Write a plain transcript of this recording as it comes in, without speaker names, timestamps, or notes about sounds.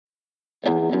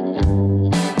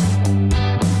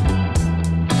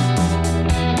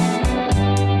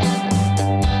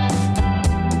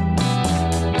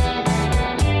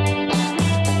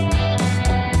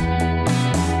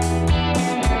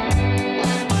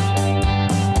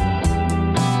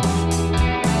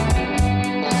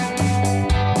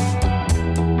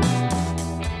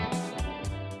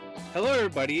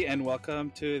everybody, and welcome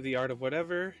to The Art of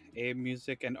Whatever, a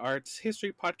music and arts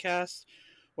history podcast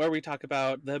where we talk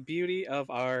about the beauty of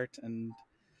art and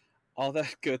all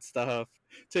that good stuff.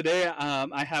 Today,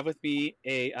 I have with me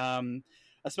a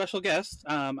special guest.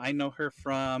 I know her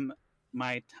from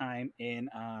my time in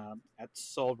at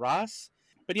Sol Ross,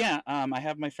 but yeah, I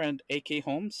have my friend A.K.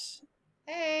 Holmes.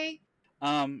 Hey,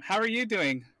 How are you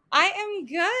doing? I am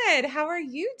good. How are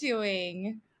you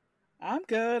doing? I'm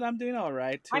good. I'm doing all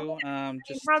right I mean, too.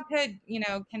 Just how could,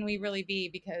 can we really be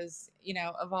because,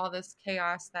 of all this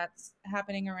chaos that's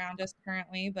happening around us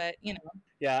currently, but,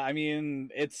 yeah, I mean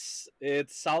it's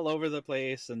all over the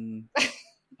place, and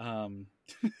um,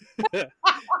 yeah,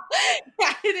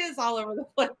 it is all over the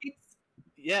place.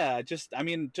 yeah, just I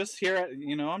mean just here at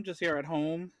I'm just here at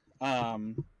home,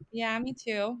 um, Yeah, me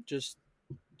too. just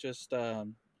just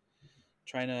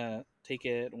trying to take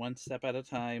it one step at a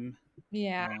time.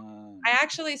 Yeah. Um, I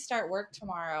actually start work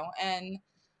tomorrow and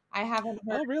I haven't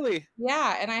heard, oh really?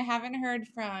 yeah, and I haven't heard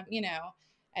from,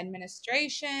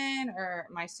 administration or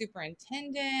my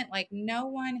superintendent. Like, no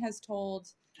one has told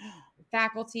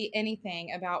faculty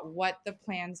anything about what the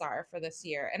plans are for this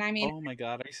year. And I mean, Oh my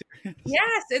god, are you serious?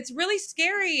 yes, it's really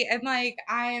scary. And like,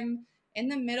 I'm in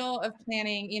the middle of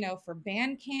planning, for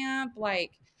band camp.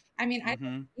 Like, I mean,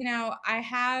 Mm-hmm. I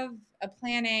have a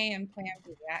plan A and plan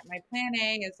B. My plan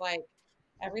A is like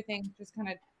everything just kind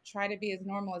of try to be as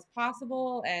normal as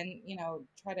possible and,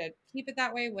 try to keep it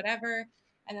that way, whatever.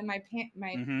 And then my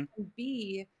Mm-hmm. plan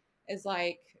B is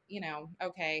like,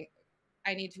 okay,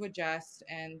 I need to adjust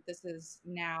and this is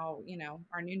now,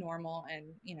 our new normal and,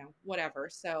 whatever.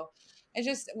 So it's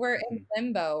just we're in Mm-hmm.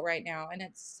 limbo right now and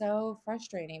it's so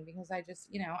frustrating because I just,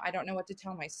 I don't know what to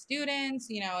tell my students,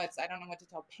 it's I don't know what to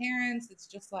tell parents. It's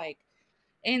just like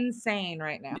insane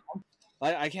right now.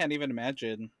 I can't even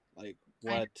imagine like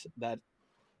I what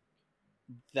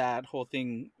that whole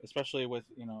thing, especially with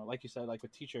like you said, like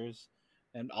with teachers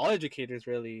and all educators,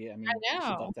 really. I mean, the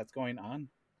stuff know. that's going on.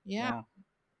 Yeah,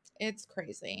 Yeah. it's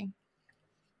crazy.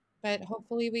 But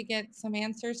hopefully we get some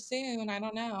answers soon. I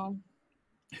don't know.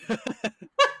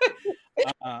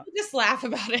 uh, Just laugh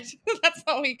about it. That's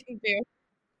all we can do.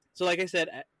 so like I said,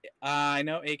 I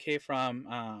know AK from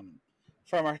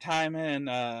our time in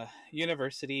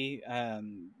university.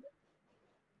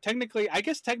 Technically, I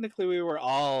guess technically we were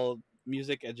all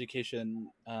music education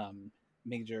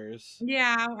majors.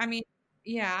 Yeah, I mean,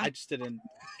 yeah. I just didn't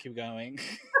keep going.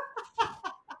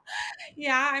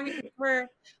 Yeah, I mean,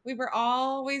 we were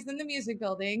always in the music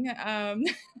building.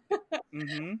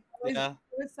 Mm-hmm. Always Yeah.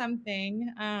 with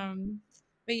something.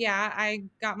 But yeah, I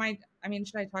got my. I mean,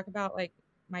 should I talk about like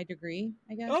my degree?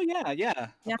 I guess. Oh yeah, yeah.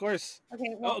 Yeah. Of course.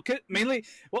 Okay. Well. Oh, mainly.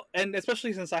 Well, and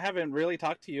especially since I haven't really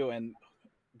talked to you, and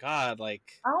God,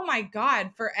 like Oh my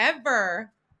God!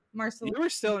 Forever, you Marcel. were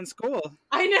still in school.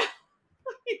 I know.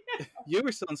 You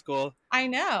were still in school, I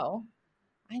know.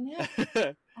 I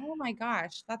know. Oh my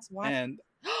gosh, that's wild. and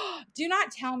Do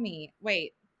not tell me.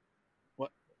 Wait,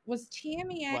 what? was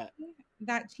TMEA What?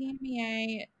 that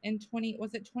TMEA in 20?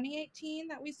 Was it 2018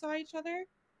 that we saw each other?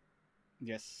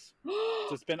 Yes.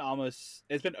 So it's been almost.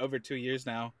 It's been over 2 years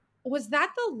now. Was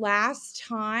that the last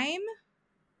time?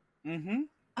 Mm-hmm.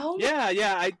 Oh my, Yeah,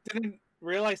 yeah. I didn't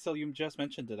realize till you just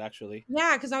mentioned it. Actually.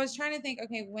 yeah, because I was trying to think,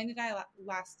 okay, when did I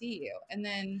last see you? And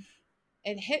then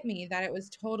it hit me that it was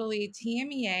totally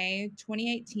TMEA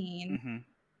 2018 Mm-hmm.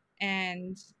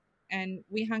 and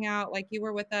we hung out like you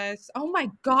were with us. Oh my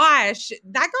gosh,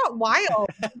 that got wild.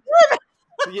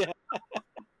 Yeah,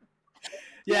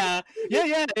 yeah, yeah,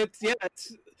 yeah. It's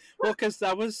well, because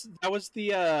that was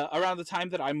the around the time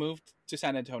that I moved to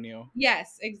San Antonio.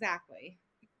 Yes, exactly.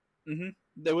 Mm-hmm.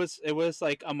 It was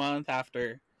like a month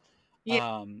after. Yeah.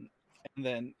 Um, and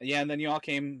then yeah, and then you all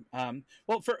came.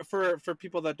 Well, for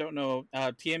people that don't know,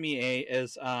 TMEA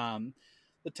is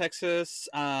the Texas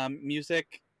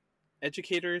Music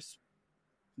Educators.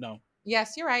 No,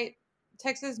 Yes, you're right.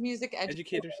 Texas Music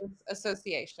educators. Educators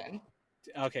Association.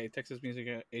 Okay, Texas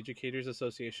Music Educators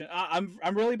Association. I'm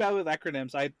really bad with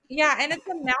acronyms. I Yeah, and it's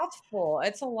a mouthful.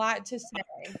 It's a lot to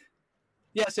say.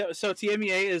 Yeah, so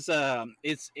TMEA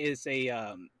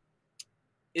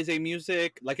is a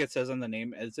music, like it says on the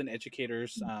name, it's an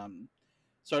educators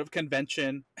sort of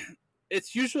convention.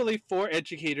 It's usually for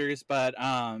educators, but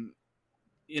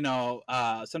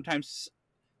sometimes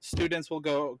students will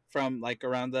go from like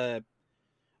around the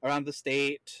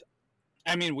state.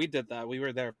 I mean, we did that. We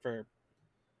were there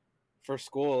for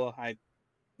school. I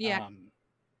Yeah. um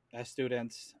as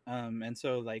students, and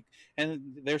so like, and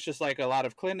there's just like a lot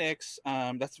of clinics,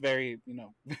 that's very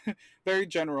very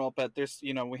general, but there's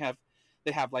we have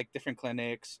they have like different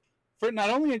clinics for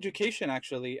not only education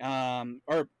actually,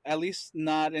 or at least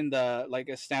not in the like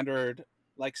a standard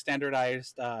like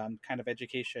standardized kind of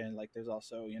education. Like there's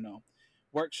also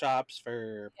workshops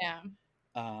Yeah.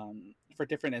 for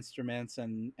different instruments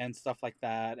and stuff like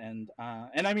that. And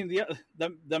I mean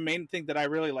the main thing that I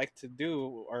really like to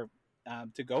do or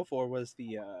to go for was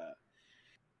the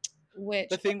Which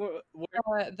thing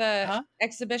where the huh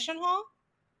exhibition hall?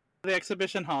 the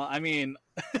exhibition hall. I mean,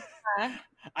 Yeah.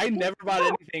 I never bought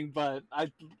anything, but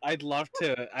I'd love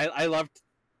to. I love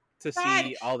to God,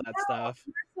 see all that stuff.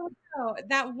 no,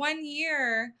 that one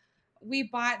year we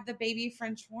bought the baby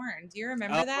French horn. Do you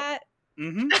remember Oh, that?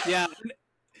 yeah.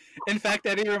 In fact,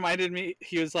 Eddie reminded me.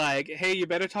 He was like, "Hey, you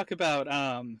better talk about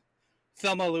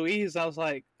Thelma Louise." I was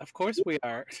like, "Of course we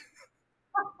are."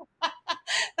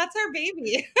 That's our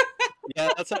baby. Yeah,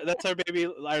 that's our baby,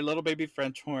 our little baby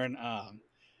French horn. Uh,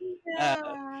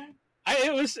 Yeah.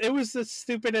 it was the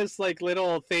stupidest like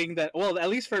little thing that, well, at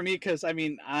least for me, because I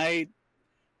mean I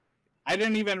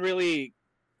didn't even really.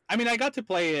 I mean, I got to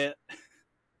play it,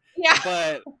 Yeah.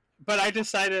 but I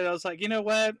decided, I was like, you know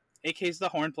what, AK's the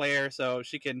horn player, so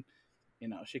she can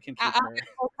keep I'll her get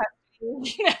full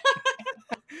custody.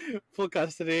 full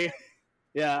custody.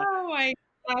 Yeah. Oh my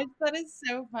gosh, that is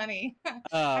so funny. I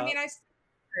Uh, mean, I still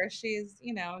love her. She's,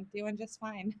 doing just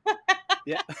fine.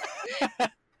 yeah.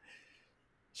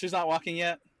 She's not walking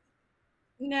yet.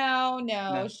 No,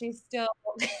 no, No. she's still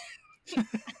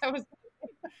I was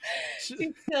She-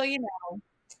 she's still,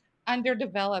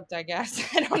 underdeveloped, I guess.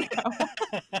 I don't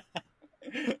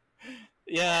know.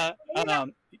 yeah. Maybe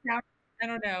not. I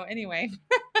don't know. Anyway.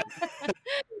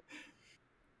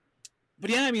 But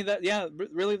yeah, I mean that. Yeah,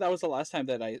 really, that was the last time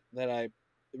that I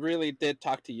really did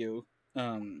talk to you.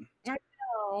 Um, I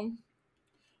know.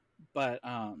 but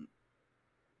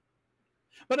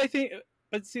but I think,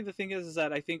 but see, the thing is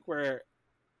that I think we're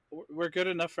good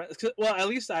enough friends. Well, at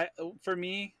least for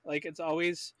me, like it's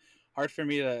always hard for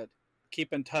me to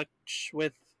keep in touch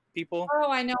with people.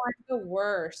 Oh, I know. I'm the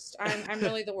worst. I'm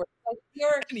really the worst. Like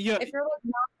Yeah. if you're like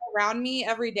not around me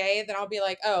every day, then I'll be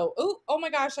like, oh my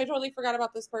gosh, I totally forgot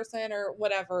about this person or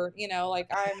whatever. Like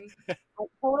I'm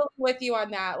totally with you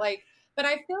on that. Like, but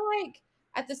I feel like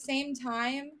at the same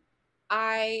time,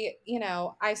 I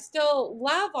still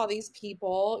love all these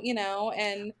people,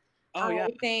 and Oh I yeah.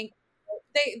 think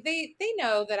they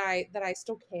know that I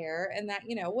still care and that,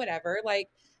 whatever. Like,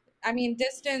 I mean,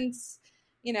 distance,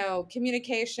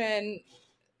 communication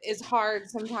is hard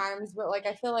sometimes, but like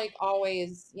I feel like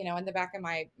always, in the back of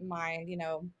my mind,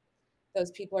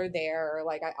 those people are there, or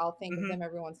like I'll think of Hmm. them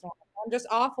every once in a while. I'm just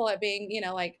awful at being,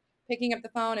 like picking up the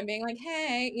phone and being like,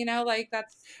 hey, like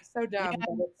that's so dumb, but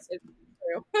Yeah. it's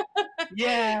true.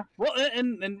 Yeah. Well,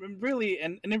 and really,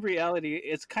 and in reality,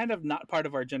 it's kind of not part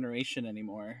of our generation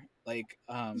anymore. Like,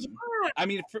 Yeah, I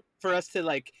mean, for us to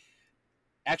like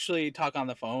actually talk on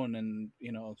the phone and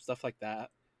stuff like that.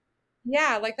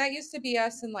 yeah, like that used to be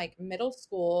us in like middle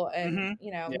school and Hmm.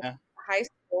 Yeah. high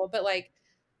school, but like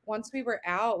once we were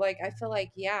out, like I feel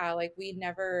like yeah, like we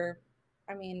never.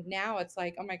 I mean, now it's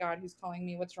like, oh my God, who's calling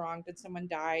me? What's wrong? Did someone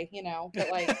die? But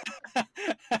like,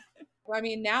 I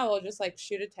mean, now we'll just like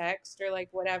shoot a text or like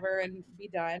whatever and be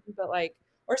done. But like,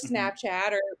 or Hmm.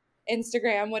 Snapchat or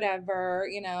Instagram, whatever,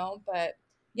 But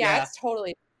yeah, Yeah. it's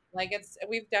totally like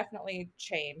we've definitely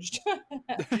changed.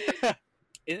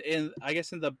 In I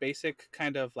guess in the basic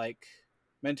kind of like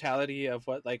mentality of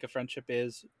what like a friendship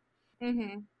is,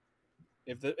 Hmm.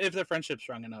 if the friendship's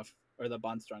strong enough or the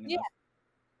bond's strong Yeah, enough.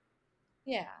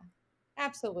 yeah,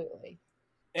 absolutely.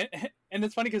 And, and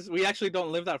it's funny because we actually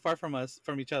don't live that far from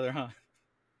each other, huh?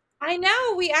 I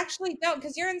know we actually don't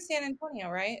because you're in San Antonio,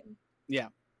 right? Yeah.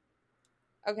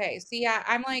 Okay, so yeah,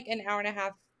 I'm like an hour and a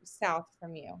half south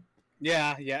from you.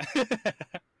 Yeah. Yeah.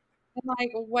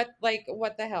 And what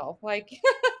the hell? Like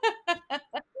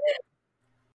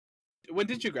When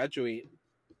did you graduate?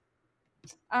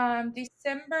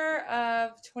 December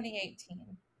of 2018.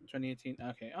 2018.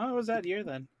 Okay. Oh, it was that year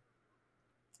then.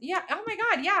 Yeah. Oh my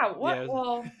God. Yeah. Yeah. What?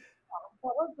 Well,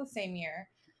 what was the same year?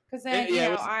 Because then, Yeah.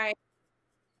 It was.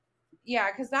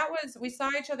 yeah, because that was, we saw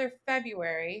each other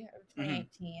February of Hmm.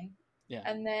 2018. Yeah.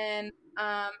 And then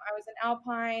I was in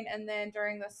Alpine. And then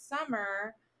during the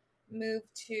summer, moved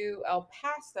to El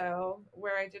Paso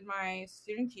where I did my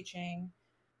student teaching.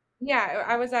 Yeah,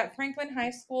 I was at Franklin High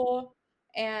School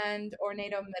and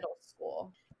Ornado Middle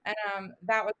School. And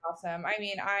that was awesome. I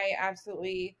mean, I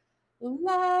absolutely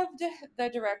loved the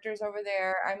directors over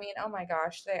there. I mean, oh my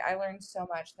gosh, I learned so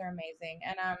much. They're amazing.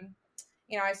 And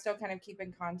I still kind of keep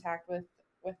in contact with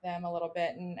them a little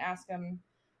bit and ask them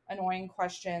annoying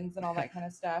questions and all that kind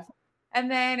of stuff. And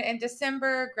then in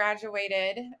December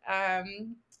graduated.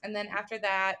 And then after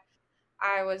that,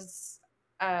 I was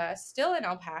still in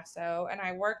El Paso, and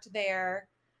I worked there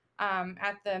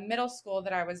at the middle school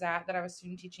that I was at, that I was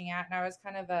student teaching at, and I was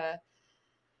kind of a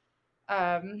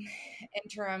um,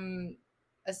 interim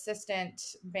assistant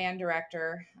band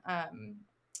director.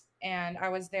 And I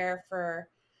was there for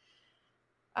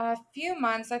a few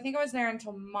months. I think I was there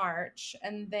until March.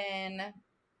 And then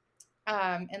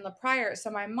in La Pryor, so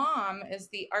my mom is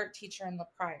the art teacher in La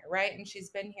Pryor, right? And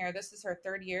she's been here. This is her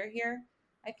third year here,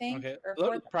 I think, Okay. or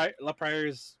fourth. La Pryor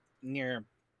is near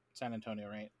San Antonio,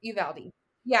 right? Uvalde.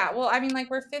 Yeah, well, I mean, like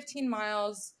we're 15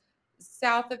 miles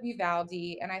south of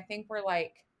Uvalde, and I think we're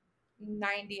like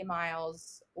 90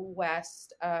 miles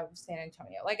west of San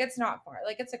Antonio. Like it's not far.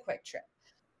 Like it's a quick trip.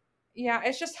 Yeah,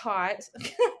 it's just hot.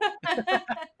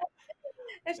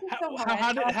 It's just so hot.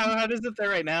 How does it there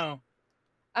right now?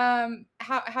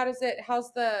 How does it?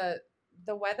 How's the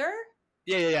weather?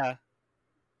 Yeah.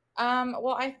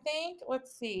 Well, I think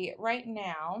let's see. Right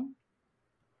now,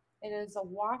 it is a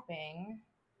whopping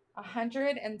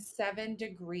 107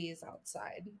 degrees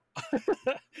outside.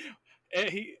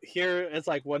 Here it's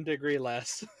like 1 degree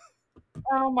less.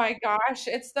 Oh my gosh,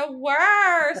 it's the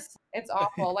worst. It's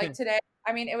awful. Like today,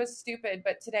 I mean, it was stupid,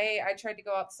 but today I tried to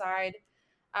go outside.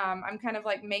 I'm kind of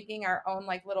like making our own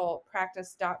like little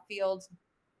practice dot field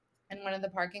in one of the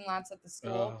parking lots at the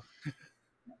school. Oh.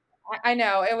 I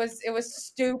know it was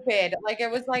stupid. Like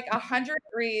it was like 100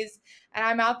 degrees, and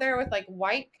I'm out there with like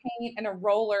white paint and a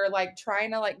roller, like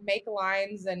trying to like make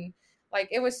lines, and like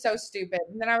it was so stupid.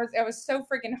 And then it was so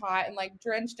freaking hot and like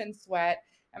drenched in sweat,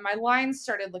 and my lines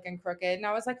started looking crooked, and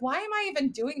I was like, why am I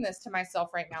even doing this to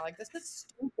myself right now? Like this is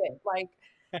stupid. Like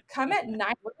come at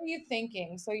night. What are you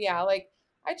thinking? So yeah, like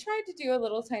I tried to do a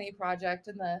little tiny project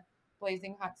in the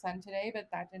blazing hot sun today, but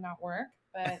that did not work.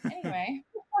 But anyway.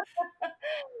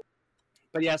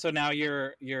 But yeah, so now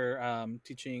you're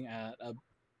teaching at a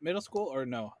middle school or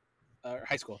no,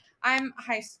 high school. I'm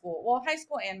high school. Well, high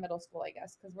school and middle school, I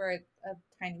guess, because we're a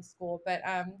tiny school. But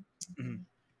Mhm.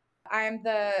 I'm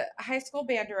the high school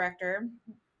band director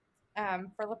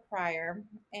for La Pryor,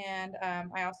 and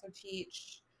I also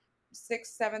teach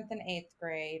sixth, seventh, and eighth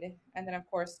grade, and then of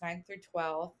course ninth through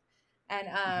 12th, and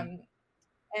Mhm.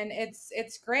 and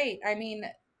it's great. I mean,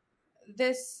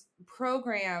 this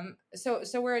program. So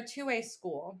we're a two-way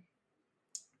school,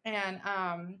 and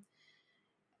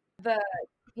the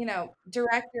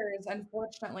directors,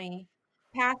 unfortunately,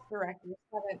 past directors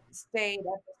haven't stayed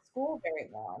at the school very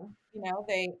long.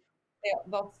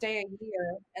 They'll stay a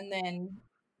year and then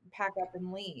pack up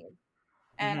and leave.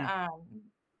 And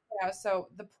Mhm. so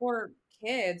the poor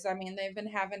kids, I mean, they've been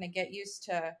having to get used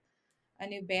to a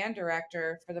new band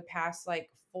director for the past like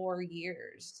 4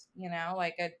 years,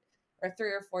 like a or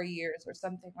 3 or 4 years or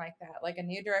something like that. Like a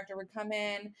new director would come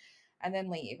in and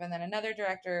then leave, and then another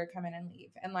director come in and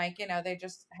leave. And like, they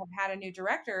just have had a new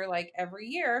director like every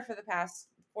year for the past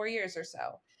 4 years or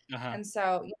so. Uh-huh. And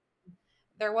so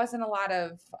there wasn't a lot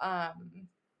of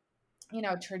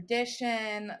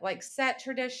tradition, like set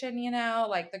tradition,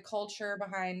 like the culture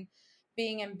behind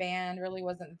being in band really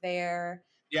wasn't there.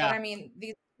 But Yeah. I mean,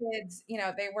 these kids,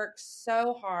 they work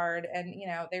so hard, and,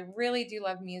 they really do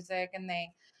love music, and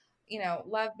they,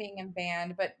 love being in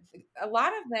band. But a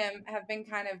lot of them have been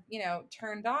kind of,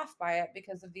 turned off by it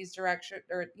because of these direction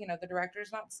or, the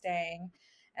director's not staying,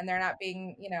 and they're not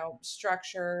being,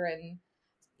 structure and,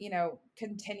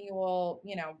 continual,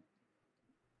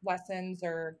 lessons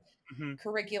or Mhm.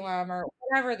 curriculum or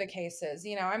whatever the case is.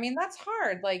 I mean, that's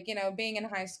hard. Like, being in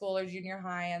high school or junior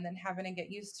high and then having to get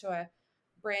used to a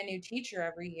brand new teacher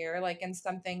every year, like in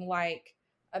something like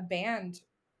a band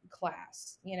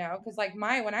class, because like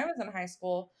when I was in high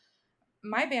school,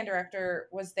 my band director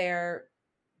was there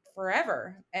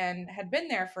forever and had been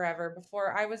there forever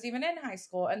before I was even in high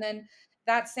school. And then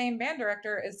that same band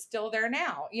director is still there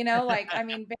now, like, I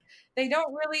mean, they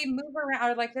don't really move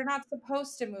around, or like they're not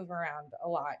supposed to move around a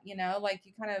lot, like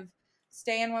you kind of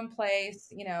stay in one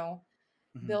place,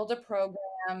 Mhm. build a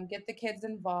program, get the kids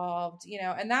involved,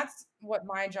 and that's what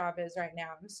my job is right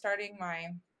now. I'm starting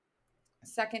my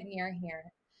second year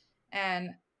here,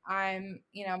 and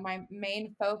my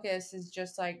main focus is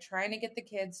just like trying to get the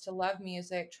kids to love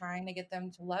music, trying to get them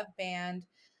to love band,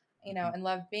 Mhm. and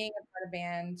love being a part of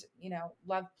band,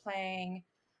 love playing,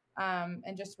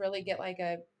 and just really get like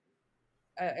a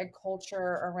culture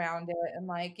around it, and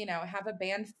like, have a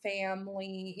band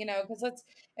family, because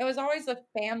it was always a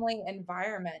family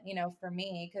environment, for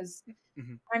me, because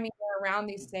Mhm. I mean, we're around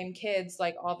these same kids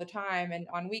like all the time and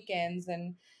on weekends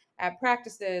and at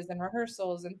practices and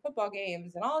rehearsals and football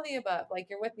games and all the above. Like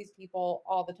you're with these people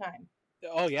all the time.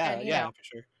 Oh yeah, And, yeah, for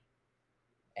sure.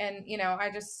 And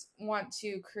I just want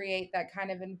to create that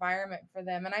kind of environment for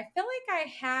them. And I feel like I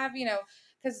have,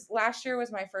 because last year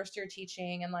was my first year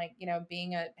teaching, and like,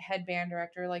 being a head band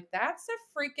director, like that's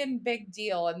a freaking big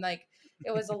deal. And like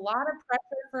it was a lot of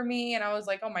pressure for me, and I was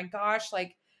like, oh my gosh,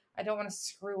 like I don't want to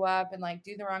screw up and like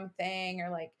do the wrong thing, or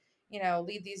like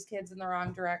lead these kids in the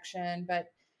wrong direction. But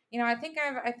I think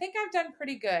I've done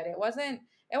pretty good. It wasn't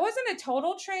a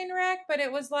total train wreck, but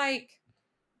it was like,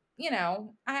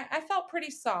 I felt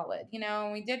pretty solid,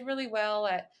 and we did really well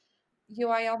at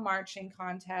UIL marching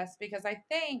contest, because I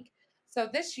think so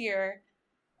this year,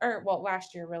 or well,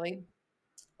 last year really,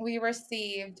 we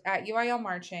received at UIL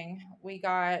marching, we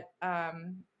got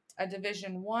a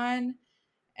Division 1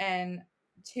 and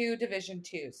 2 Division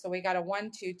 2. So we got a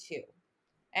 1, 2, 2.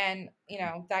 And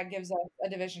that gives us a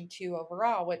Division 2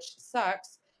 overall, which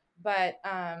sucks. But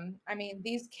I mean,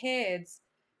 these kids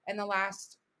in the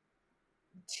last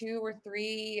 2 or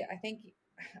 3, I think,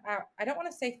 I don't want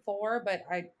to say 4, but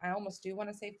I almost do want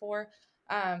to say 4.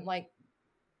 Like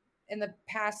in the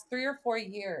past 3 or 4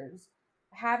 years,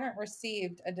 haven't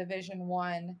received a Division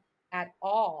 1 at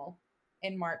all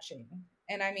in marching.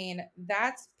 And I mean,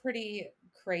 that's pretty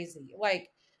crazy.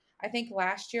 Like, I think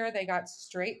last year they got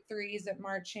straight threes at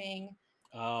marching.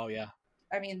 Oh yeah.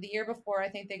 I mean, the year before, I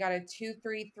think they got a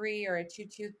 2-3-3 or a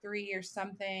 2-2-3 or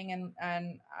something,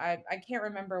 and I can't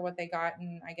remember what they got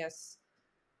in, I guess,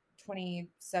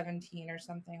 2017 or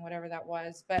something, whatever that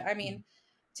was. But I mean,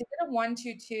 to get a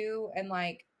 1-2-2 and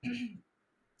like,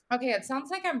 okay, it sounds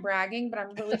like I'm bragging, but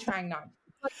I'm really trying not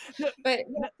to. But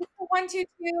just a 1-2-2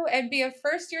 and be a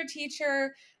first year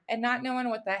teacher and not knowing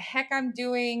what the heck I'm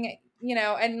doing,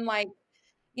 and like,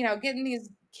 getting these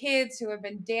kids who have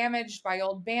been damaged by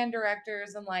old band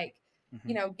directors, and like,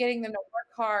 Mhm. getting them to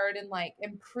work hard and like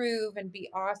improve and be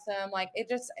awesome. Like it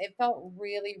felt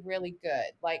really, really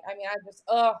good. Like, I mean,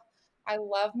 I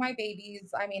love my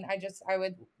babies. I mean, I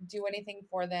would do anything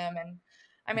for them. And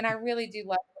I mean, I really do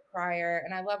love the Crier,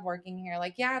 and I love working here.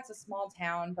 Like, yeah, it's a small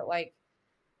town, but like,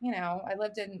 I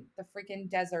lived in the freaking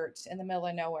desert in the middle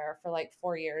of nowhere for like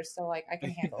 4 years. So like I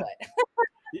can handle it.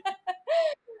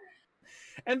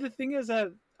 And the thing is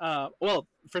that, well,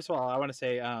 first of all, I want to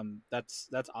say, that's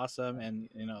awesome, and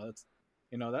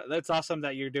that's awesome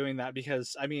that you're doing that,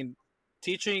 because I mean,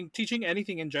 teaching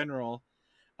anything in general,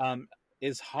 um,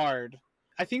 is hard.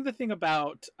 I think the thing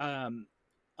about,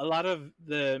 a lot of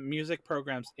the music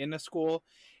programs in a school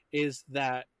is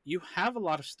that you have a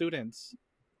lot of students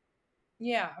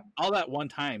Yeah. all at one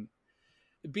time.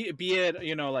 Be it,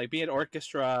 like, be it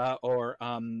orchestra, or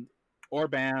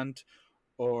band,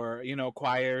 or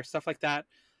choir, stuff like that.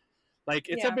 Like,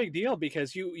 it's a Yeah. big deal,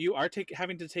 because you are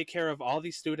having to take care of all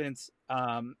these students,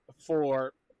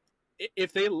 for,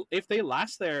 if they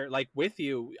last there, like, with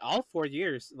you all 4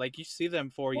 years, like, you see them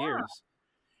four Yeah. years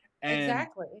and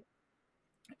Exactly.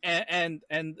 and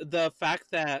the fact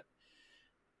that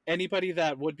anybody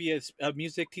that would be a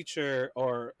music teacher,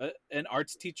 or an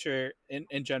arts teacher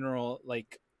in general,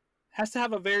 like, has to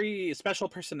have a very special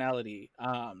personality,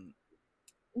 and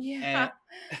Yeah.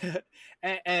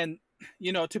 and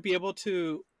to be able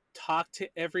to talk to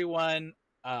everyone,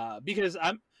 because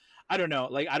I don't know,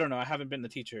 like, I don't know, I haven't been the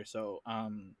teacher, so,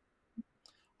 I'm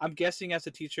guessing as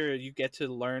a teacher you get to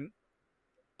learn,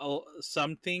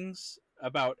 some things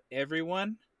about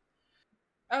everyone,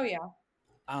 Oh yeah.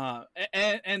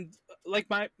 and like,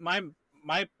 my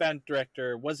band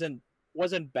director wasn't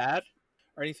bad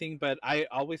or anything, but I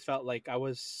always felt like I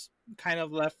was kind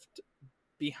of left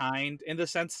behind, in the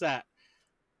sense that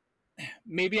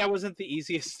maybe I wasn't the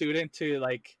easiest student to,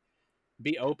 like,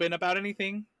 be open about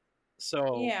anything. So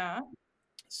Yeah.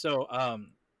 so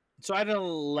um so I didn't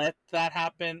let that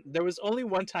happen. There was only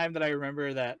one time that I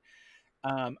remember that,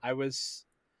 I was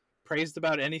praised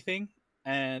about anything,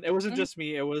 and it wasn't Mhm. just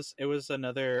me. It was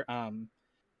another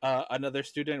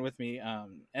student with me,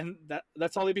 and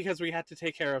that's only because we had to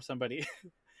take care of somebody.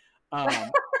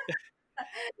 um,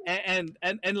 and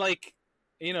like,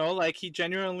 like,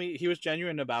 he was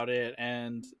genuine about it,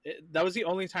 and that was the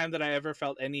only time that I ever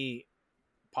felt any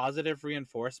positive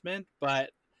reinforcement.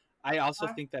 But I also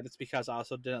think that it's because I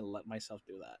also didn't let myself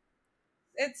do that.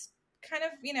 It's kind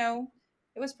of,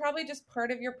 it was probably just part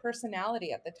of your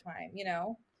personality at the time.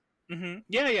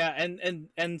 Yeah, yeah,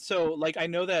 and so, like, I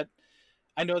know that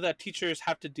teachers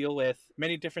have to deal with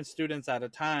many different students at a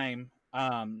time,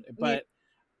 Yeah. but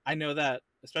I know that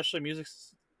especially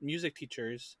music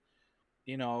teachers,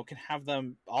 can have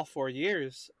them all 4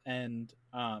 years, and,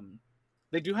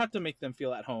 they do have to make them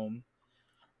feel at home,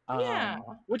 Yeah.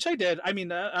 which I did. I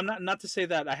mean, I'm not to say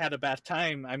that I had a bad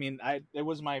time. I mean, it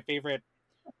was my favorite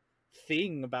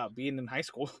thing about being in high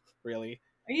school, really.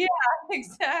 Yeah,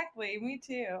 exactly. Me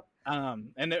too.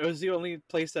 And it was the only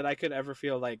place that I could ever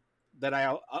feel like that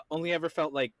I only ever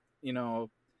felt like, not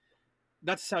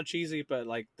to sound cheesy, but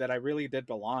like that I really did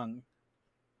belong.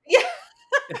 Yeah.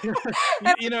 you,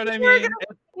 you know what I You were mean?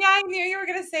 gonna, yeah, I knew you were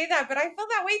gonna say that, but I feel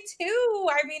that way too.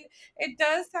 I mean, it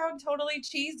does sound totally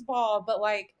cheeseball, but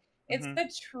like it's Hmm.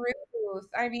 the truth.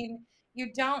 I mean,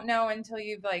 you don't know until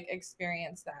you've like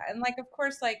experienced that. And like of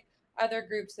course, like other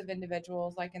groups of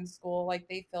individuals like in school, like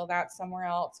they feel that somewhere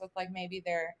else with like maybe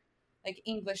their like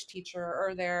English teacher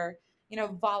or their,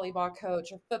 volleyball coach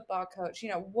or football coach,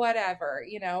 whatever,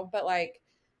 but like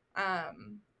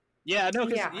um Yeah, no,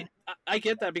 because yeah. I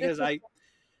get that This because is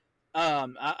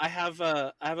I have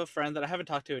a friend that I haven't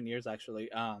talked to in years actually.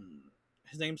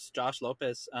 His name's Josh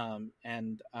Lopez.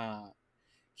 And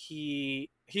he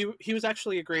was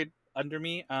actually a grade under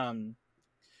me.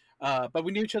 But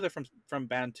we knew each other from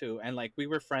band too, and like we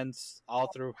were friends all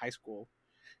through high school.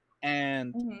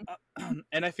 And mhm.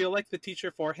 and I feel like the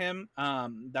teacher for him,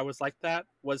 that was like that,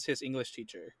 was his English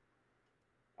teacher.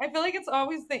 I feel like it's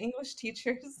always the English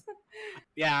teachers.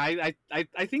 Yeah, I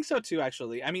think so too.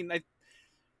 Actually, I mean,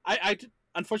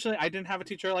 unfortunately I didn't have a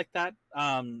teacher like that.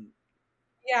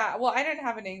 Yeah, well, I didn't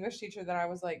have an English teacher that I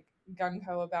was like gung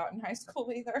ho about in high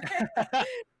school either.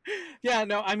 Yeah,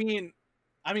 no, I mean,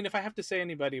 if I have to say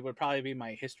anybody, it would probably be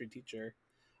my history teacher.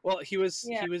 Well,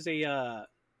 Yeah,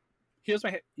 he was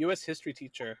my U.S. history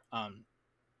teacher.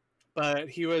 But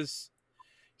he was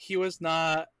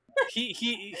not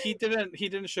he didn't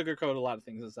sugarcoat a lot of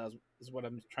things. Is what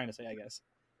I'm trying to say, I guess.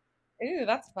 ooh,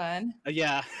 that's fun.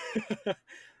 Yeah.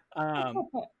 um,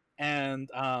 and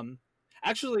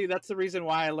actually, that's the reason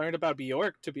why I learned about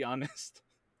Bjork. To be honest.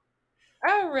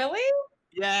 Oh, really?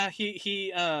 Yeah,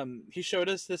 he showed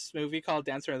us this movie called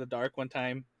Dancer in the Dark one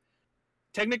time.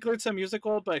 Technically, it's a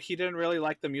musical, but he didn't really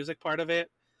like the music part of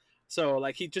it. So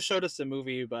like he just showed us the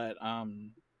movie, but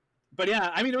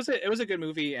yeah, I mean it was a good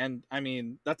movie, and I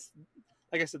mean that's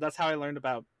like I said, that's how I learned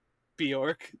about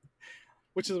Bjork,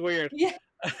 which is weird. Yeah,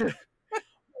 yeah, that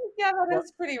Well,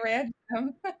 is pretty random.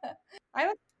 I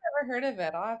don't think I've ever heard of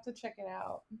it. I'll have to check it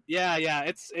out. yeah, yeah,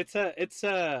 it's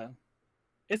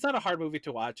not a hard movie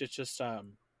to watch. It's just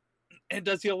it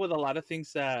does deal with a lot of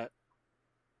things that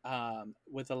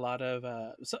with a lot of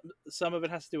some of it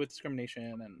has to do with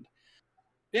discrimination, and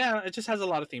yeah, it just has a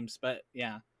lot of themes. But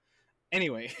yeah,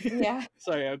 anyway, Yeah.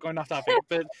 sorry, I'm going off topic,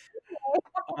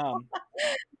 um,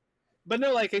 but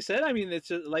no, like I said, I mean, it's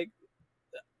just like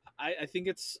I think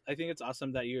it's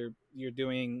awesome that you're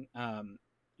doing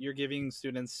you're giving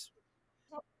students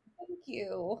Thank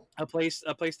you. a place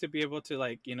to be able to,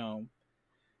 like, and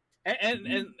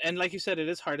like you said, it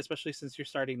is hard, especially since you're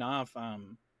starting off.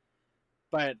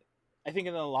 But I think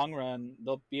in the long run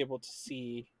they'll be able to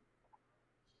see,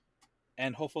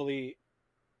 and hopefully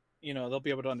they'll be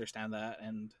able to understand that,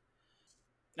 and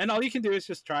all you can do is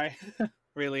just try.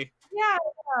 Really. Yeah,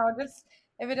 just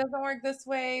if it doesn't work this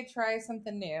way, try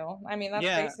something new. I mean, that's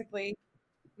Yeah. basically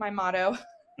my motto.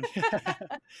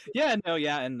 Yeah, no,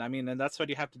 yeah, and I mean, and that's what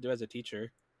you have to do as a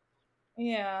teacher.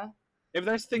 Yeah. If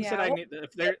there's things that Yeah. I Well, need,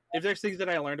 if there's things that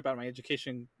I learned about my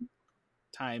education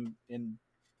time in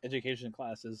education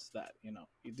classes, that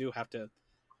you do have to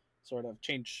sort of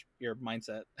change your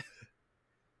mindset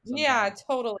yeah, sometimes.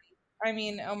 totally. I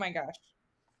mean, oh my gosh.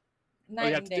 Oh, you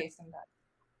Night have and to do, day sometimes.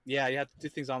 yeah, you have to do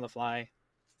things on the fly.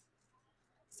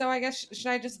 So I guess should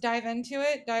I just dive into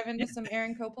it? Dive Yeah, into some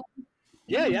Aaron Copland?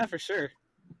 yeah, yeah, for sure.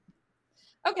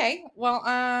 Okay. Well,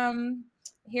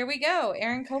 here we go.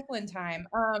 Aaron Copland time.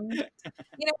 I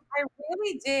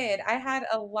really did. I had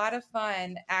a lot of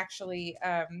fun actually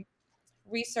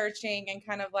researching and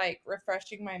kind of like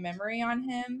refreshing my memory on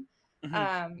him. Hmm.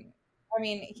 Um I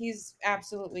mean, he's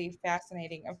absolutely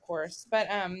fascinating, of course. But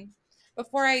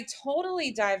before I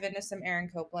totally dive into some Aaron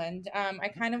Copland, I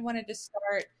kind of wanted to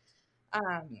start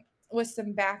um, with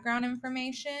some background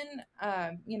information,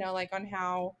 like on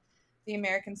how the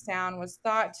American sound was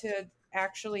thought to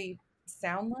actually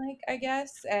sound like, I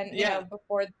guess, and, Yeah.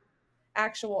 before the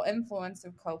actual influence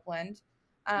of Copeland.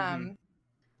 Hmm. Um,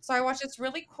 so I watched this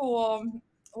really cool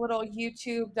little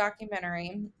YouTube documentary,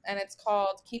 and it's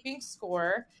called Keeping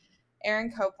Score,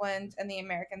 Aaron Copland and the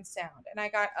American Sound. And I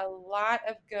got a lot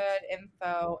of good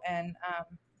info and,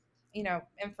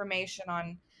 information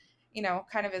on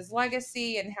kind of his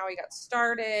legacy and how he got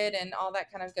started and all that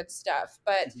kind of good stuff.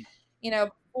 But, Hmm.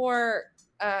 before,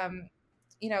 um,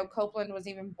 Copeland was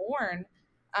even born,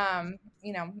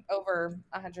 over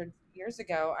 100 years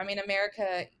ago, I mean,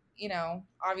 America,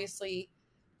 obviously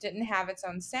didn't have its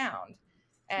own sound.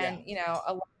 Yeah. And,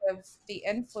 a lot of the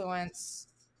influence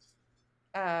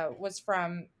was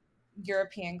from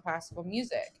European classical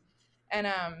music.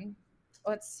 And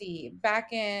let's see,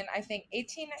 back in I think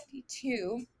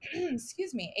 1892,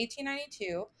 excuse me,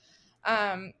 1892,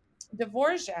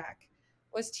 Dvorak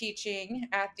was teaching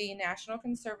at the National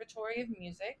Conservatory of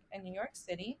Music in New York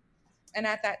City. And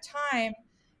at that time,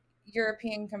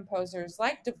 European composers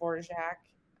like Dvorak,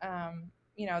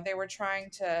 they were trying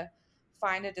to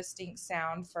find a distinct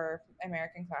sound for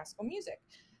American classical music.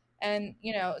 And,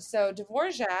 so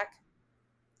Dvorak,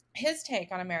 his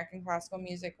take on American classical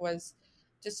music was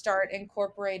to start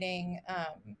incorporating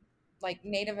like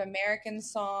Native American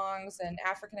songs and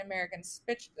African American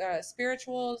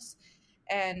spirituals,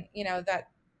 and that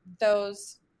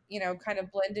those kind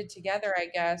of blended together, I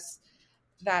guess,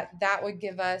 that would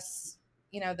give us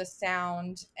the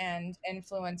sound and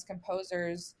influence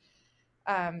composers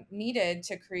needed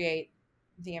to create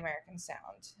the American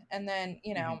sound. And then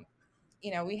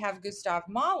we have Gustav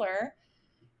Mahler.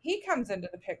 He comes into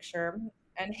the picture,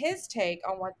 and his take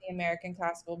on what the American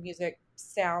classical music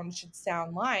sound should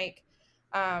sound like,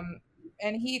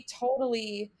 and he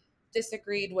totally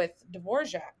disagreed with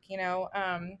Dvorak.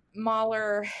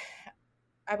 Mahler,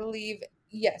 I believe,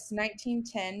 yes,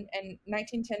 1910, and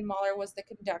 1910 Mahler was the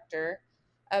conductor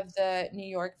of the New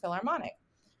York Philharmonic.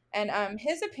 And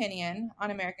his opinion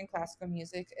on American classical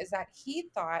music is that he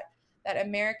thought that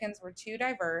Americans were too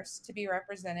diverse to be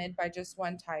represented by just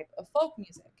one type of folk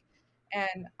music.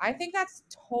 And I think that's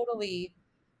totally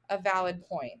a valid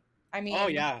point. I Oh mean,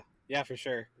 yeah, yeah, for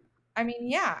sure.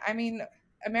 yeah,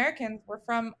 Americans were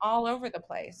from all over the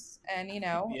place. And,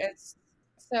 Yeah. it's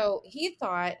so he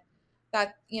thought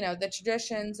that, the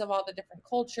traditions of all the different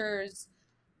cultures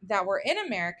that were in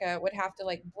America would have to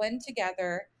like blend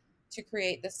together to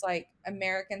create this like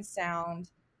American sound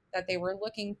that they were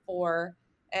looking for.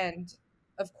 And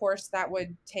of course, that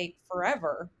would take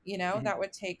forever, Mhm. that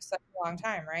would take such a long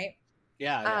time, right?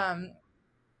 Yeah, yeah. Um,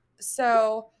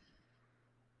 so,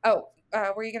 oh,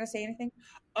 were you going to say anything?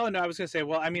 Oh no, I was gonna say.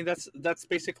 Well, I mean, that's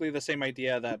basically the same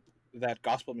idea that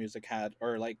gospel music had,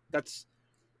 or like that's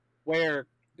where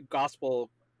gospel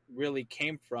really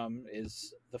came from,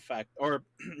 is the fact, or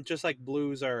just like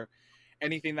blues or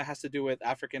anything that has to do with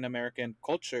African American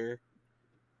culture,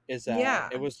 is that Yeah.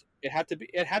 it had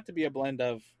to be a blend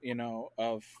of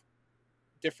of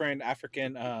different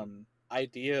African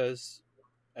ideas,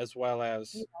 as well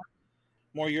as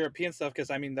more European stuff, because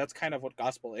I mean that's kind of what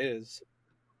gospel is.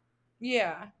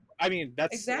 Yeah. I mean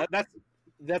Exactly.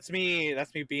 that's me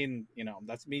being,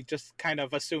 that's me just kind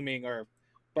of assuming, or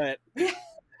but Yeah.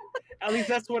 at least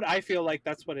that's what I feel like,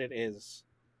 that's what it is,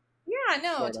 Yeah.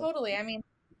 No, sort of. totally.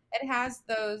 It has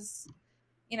those,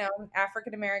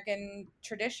 African American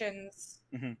traditions,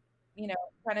 Hmm. you know,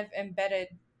 kind of embedded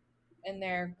in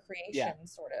their Yeah. creation,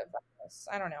 sort of. I guess.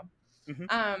 I don't know.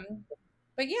 Hmm.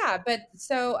 But yeah, but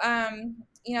so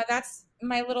that's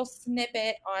my little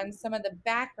snippet on some of the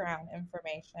background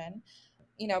information,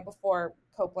 before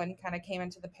Copeland kind of came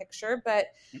into the picture. But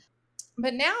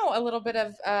now a little bit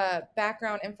of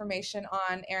background information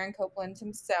on Aaron Copland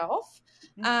himself.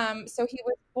 So he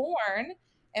was born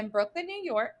in Brooklyn, New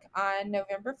York on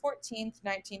November 14th,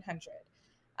 1900.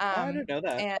 Oh, I didn't know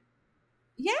that. And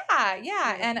yeah, yeah.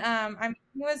 Yeah. And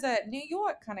he was a New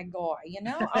York kind of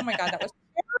guy. Oh my God, that was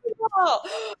terrible.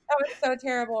 That was so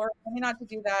terrible. Remind me not to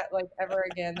do that like ever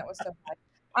again. That was so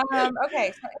bad.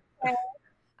 Okay, so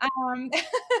um,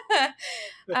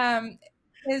 um,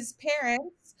 his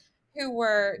parents, who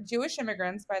were Jewish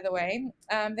immigrants, by the way,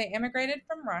 they immigrated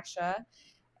from Russia,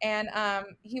 and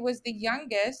he was the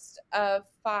youngest of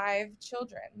five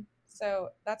children. So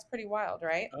that's pretty wild,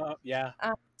 right? Oh yeah.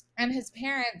 Um, and his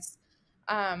parents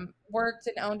worked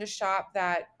and owned a shop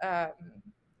that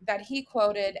he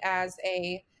quoted as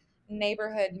a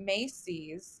neighborhood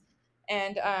Macy's,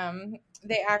 and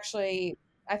they actually,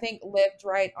 I think, lived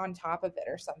right on top of it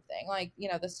or something. Like,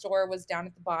 the store was down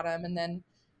at the bottom, and then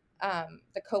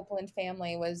the Copeland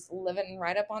family was living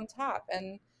right up on top,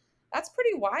 and that's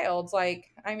pretty wild.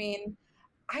 Like,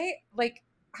 I like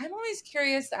I'm always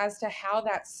curious as to how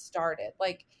that started.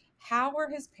 Like, how were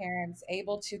his parents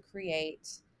able to create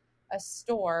a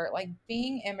store, like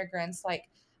being immigrants? Like,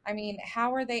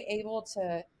 how are they able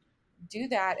to do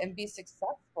that and be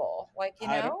successful? Like,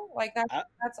 I don't. like that I,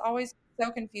 that's always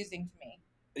so confusing to me.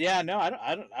 yeah, no,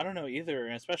 I don't know either,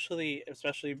 and especially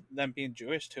them being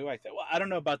Jewish too. I think. Well, I don't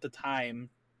know about the time.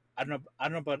 I don't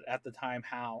know about at the time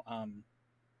how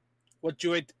what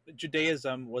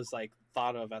Judaism was like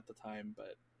thought of at the time,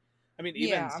 but I mean, even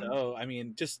Yeah. so, I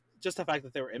mean, just the fact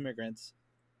that they were immigrants.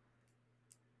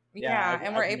 Yeah, Yeah,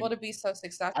 and we're able to be so I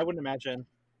successful. wouldn't imagine.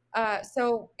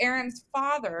 So Aaron's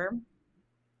father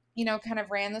kind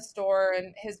of ran the store,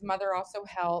 and his mother also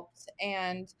helped.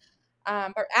 And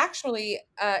but actually,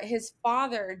 his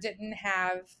father didn't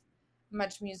have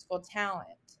much musical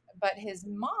talent, but his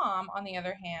mom, on the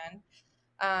other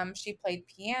hand, she played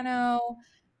piano,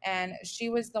 and she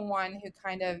was the one who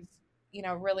kind of,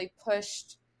 really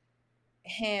pushed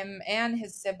him and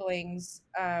his siblings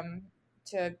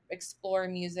to explore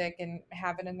music and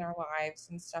have it in their lives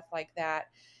and stuff like that.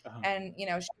 Uh-huh. And, she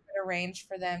would arrange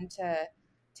for them to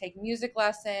take music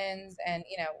lessons and,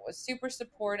 was super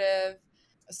supportive.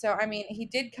 So, I mean, he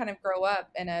did kind of grow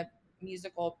up in a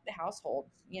musical household,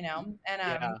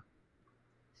 Yeah.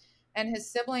 and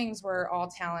his siblings were all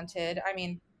talented. I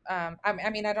mean,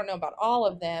 I don't know about all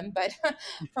of them, but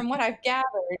from what I've gathered,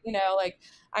 like,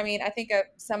 I mean, I think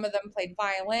some of them played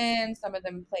violin, some of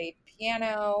them played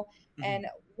piano, Mhm. and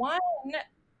one,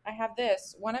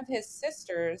 one of his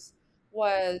sisters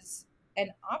was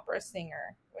an opera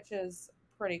singer, which is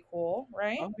pretty cool,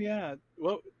 right? Oh yeah.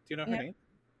 Well, do you know her Yeah. name?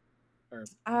 Or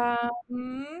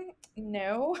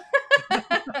No.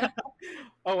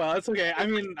 oh well, it's okay. I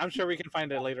mean, I'm sure we can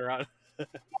find it later on.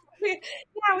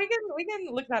 Yeah, we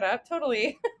can look that up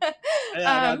totally.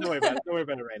 Yeah, no, um don't worry about it. Don't worry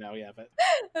about it right now. Yeah, but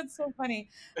That's so funny.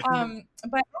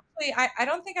 But actually, I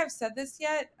don't think I've said this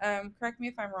yet. Correct me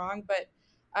if I'm wrong, but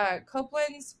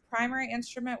Copeland's primary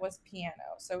instrument was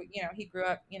piano. So, he grew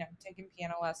up, taking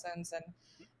piano lessons, and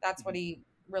that's what Mhm. he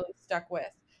really stuck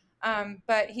with.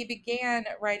 But he began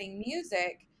writing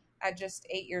music at just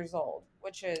 8 years old,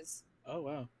 which is Oh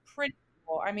wow. pretty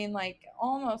cool. I mean, like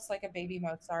almost like a baby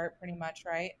Mozart, pretty much,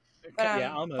 right? But Yeah,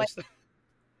 like, almost.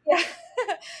 yeah.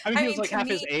 I mean, I he was mean, like to half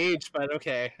his me, age, but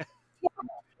okay,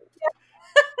 yeah,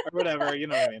 or whatever. You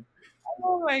know what I mean?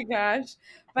 oh my gosh.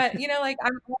 But like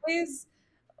I'm always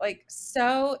like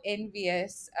so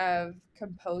envious of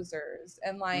composers,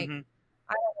 and like Hmm.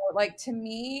 I don't know, like to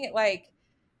me, like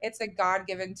it's a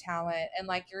God-given talent, and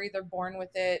like you're either born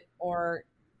with it or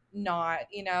not,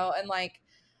 and like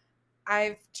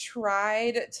I've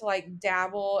tried to like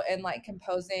dabble in like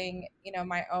composing,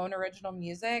 my own original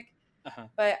music, Uh-huh.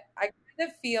 but I kind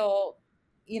of feel,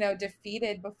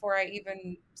 defeated before I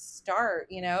even start,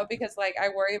 because like I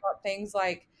worry about things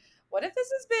like, what if this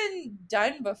has been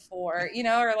done before,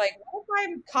 or like, what if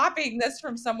I'm copying this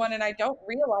from someone and I don't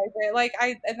realize it? Like,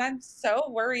 I'm so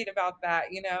worried about that,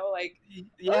 like,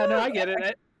 Yeah, no, oh, I get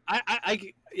it.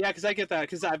 Yeah, because I get that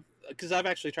because I've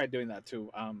actually tried doing that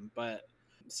too. But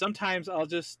sometimes I'll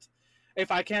just if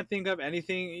I can't think of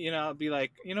anything, I'll be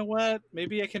like, you know what?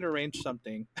 Maybe I can arrange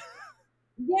something.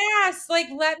 yes, like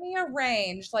let me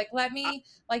arrange, like let I, me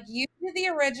like you do the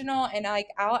original, and like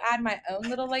I'll add my own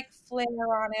little like flair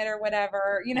on it or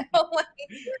whatever, like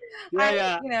yeah, I,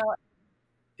 yeah, you know,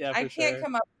 yeah, I for can't sure.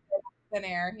 come up with thin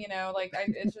air, like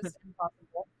it's just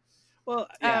impossible. Well,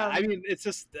 yeah, Um, I mean, it's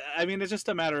just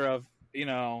a matter of you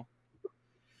know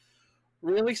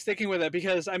really sticking with it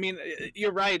because I mean,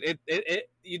 you're right.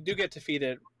 You do get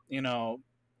defeated. You know,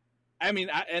 I mean,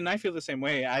 and I feel the same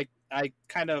way. I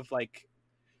kind of like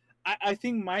I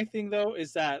think my thing though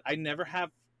is that I never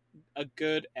have a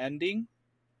good ending.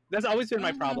 That's always been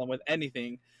my mhm, problem with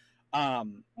anything.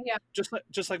 yeah.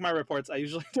 Just like my reports, I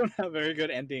usually don't have very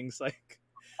good endings. Like,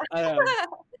 um,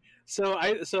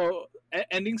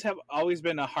 endings have always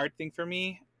been a hard thing for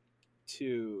me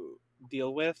to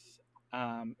deal with.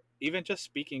 Even just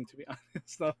speaking, to be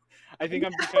honest. So I think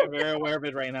I'm becoming very aware of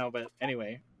it right now. But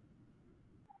anyway.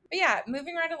 But yeah,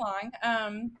 moving right along.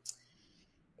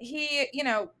 He,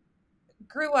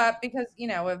 grew up because,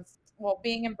 of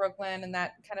being in Brooklyn and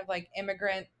that kind of like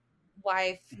immigrant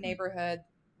life, Hmm. neighborhood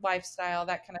lifestyle,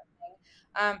 that kind of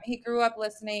thing. He grew up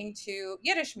listening to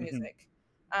Yiddish Hmm. music,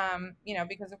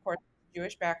 because of course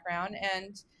Jewish background.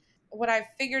 And what I've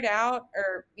figured out,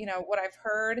 or what I've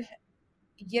heard,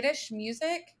 Yiddish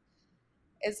music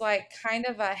is like kind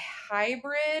of a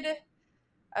hybrid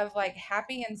of like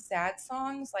happy and sad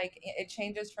songs. Like it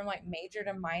changes from like major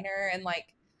to minor, and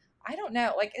like I don't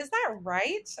know, like is that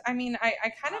right? I mean, I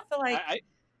kind of feel I, like I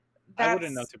I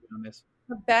wouldn't know, that's to be honest.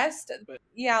 the best. But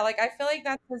Yeah, like I feel like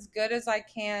that's as good as I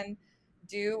can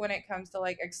do when it comes to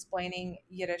like explaining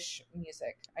Yiddish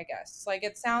music, I guess. Like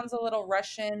it sounds a little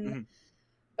Russian, mhm.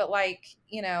 but like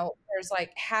there's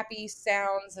like happy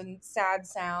sounds and sad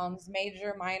sounds,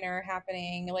 major minor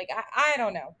happening, like I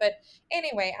don't know, but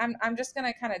anyway, I'm just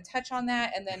gonna kind of touch on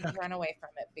that and then run away from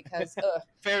it because ugh.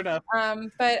 Fair enough.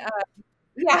 But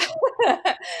yeah.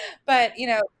 But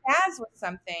jazz was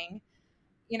something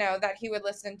that he would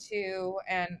listen to,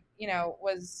 and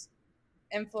was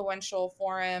influential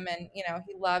for him, and he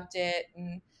loved it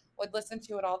and would listen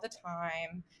to it all the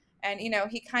time. And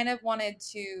he kind of wanted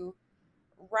to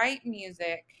write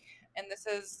music and this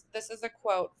is a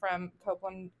quote from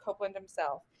Copeland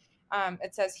himself.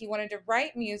 It says he wanted to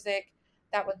write music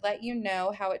that would let you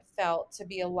know how it felt to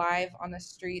be alive on the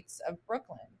streets of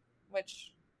Brooklyn,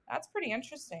 which that's pretty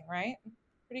interesting, right?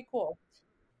 Pretty cool.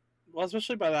 Well,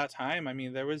 especially by that time, I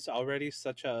mean, there was already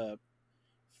such a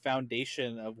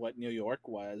foundation of what New York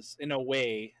was in a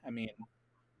way. I mean,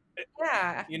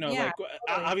 Yeah, you know, yeah, like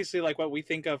totally. obviously, like what we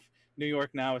think of New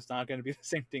York now is not going to be the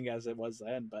same thing as it was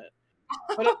then. But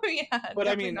Yeah, but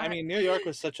definitely I not. mean, New York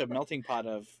was such a melting pot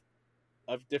of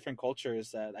different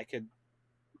cultures that I could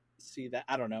see that.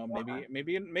 I don't know. Yeah.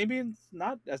 Maybe it's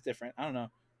not as different. I don't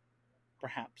know.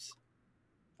 Perhaps.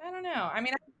 I don't know. I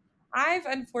mean, I've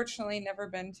unfortunately never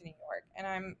been to New York, and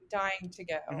I'm dying to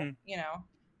go. Hmm.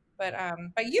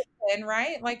 But you've been,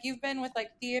 right? Like you've been with like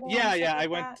theater and Yeah, stuff yeah. I like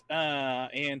went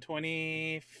that. in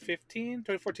 2015,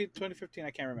 2014, 2015.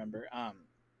 I can't remember.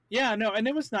 Yeah, no, and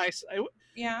it was nice.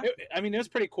 Yeah, I mean, it was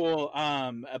pretty cool.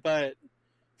 But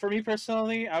for me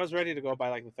personally, I was ready to go by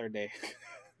like the third day.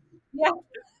 yeah.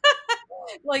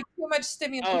 Like too much Oh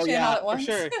stimulation all yeah, at once.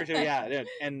 for sure, yeah, dude.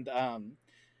 And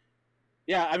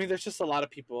yeah, I mean, there's just a lot of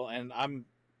people, and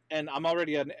I'm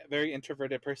already a very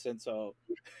introverted person, so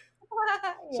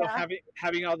Yeah,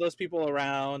 having all those people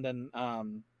around, and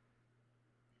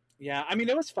yeah, I mean,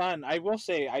 it was fun. I will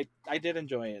say, I did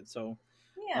enjoy it. So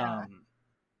yeah, um,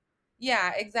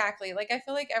 yeah. Exactly. Like I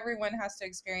feel like everyone has to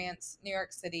experience New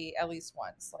York City at least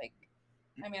once. Like,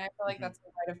 I mean, I feel like mhm. that's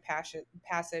a rite of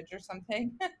passage or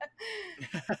something.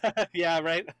 Yeah,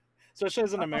 right. Especially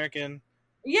as an Uh, American.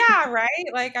 yeah, right.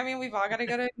 Like, I mean, we've all got to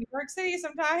go to New York City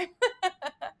sometime.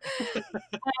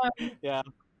 Um, Yeah.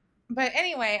 but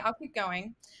anyway, I'll keep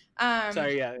going. Um,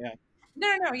 Sorry. Yeah. Yeah.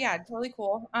 no, yeah, totally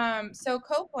cool. So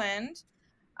Copeland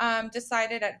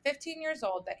decided at 15 years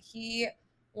old that he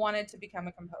wanted to become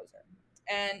a composer,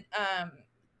 and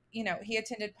he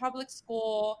attended public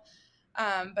school,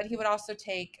 but he would also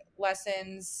take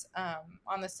lessons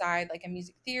on the side, like in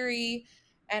music theory,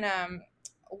 and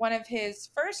one of his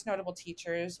first notable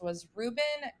teachers was Reuben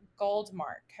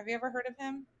Goldmark. Have you ever heard of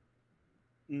him?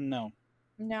 No.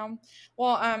 No.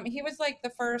 Well, he was like the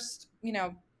first,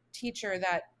 teacher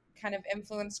that kind of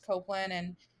influenced Copeland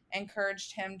and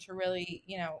encouraged him to really,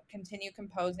 continue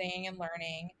composing and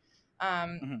learning.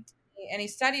 Um, Hmm. and he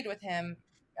studied with him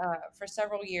for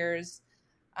several years,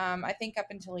 I think up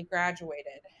until he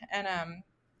graduated. And,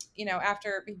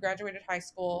 after he graduated high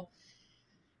school,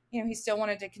 he still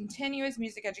wanted to continue his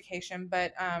music education,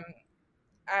 but,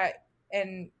 I,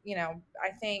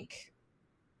 I think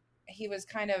he was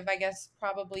kind of, I guess,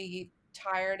 probably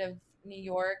tired of New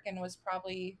York and was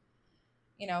probably,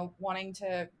 wanting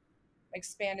to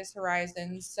expand his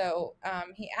horizons. So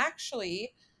he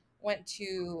actually went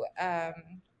to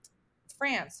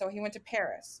France. So he went to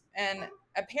Paris. And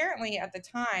apparently at the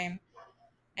time,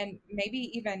 and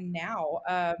maybe even now,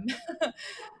 um,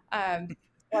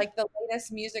 like the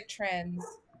latest music trends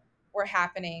were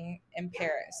happening in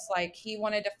Paris. Like he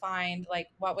wanted to find like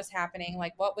what was happening,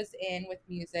 like what was in with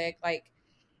music, like,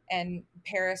 and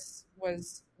Paris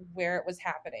was where it was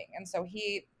happening. And so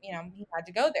he had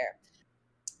to go there.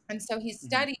 And so he Hmm.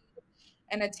 studied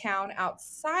in a town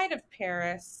outside of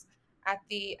Paris at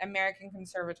the American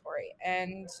Conservatory.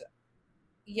 And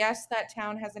yes, that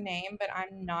town has a name, but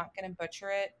I'm not going to butcher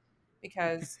it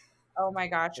because, oh my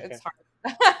gosh, Okay. it's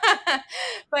hard.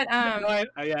 but No,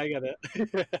 yeah, I get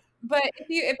it.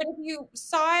 if you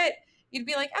saw it, you'd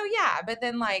be like, oh yeah, but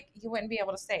then like you wouldn't be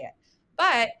able to say it.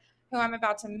 But who I'm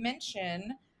about to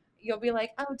mention, you'll be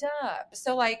like, oh duh.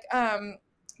 So like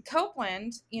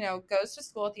Copeland, goes to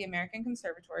school at the American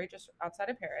Conservatory just outside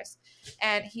of Paris,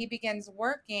 and he begins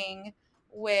working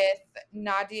with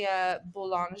Nadia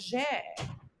Boulanger.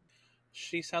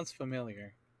 She sounds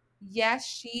familiar. Yes,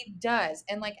 she does.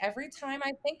 And like every time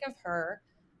I think of her,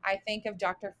 I think of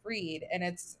Dr. Freed, and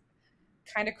it's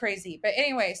kind of crazy. But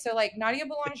anyway, so like Nadia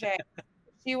Boulanger,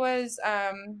 she was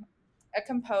a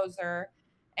composer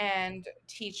and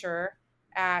teacher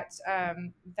at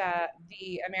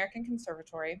the American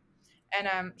Conservatory,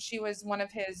 and she was one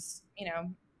of his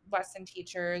lesson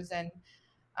teachers, and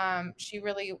she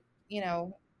really you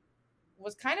know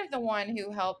was kind of the one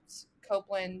who helped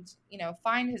Copeland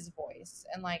find his voice,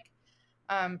 and like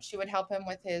she would help him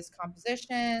with his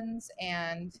compositions.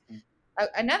 And Mhm.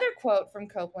 another quote from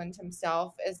Copeland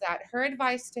himself is that her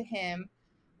advice to him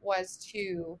was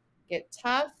to get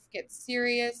tough, get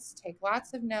serious, take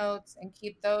lots of notes, and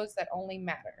keep those that only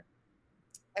matter.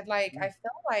 And like, I Mm.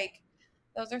 feel like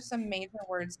those are some major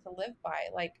words to live by.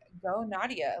 Like, go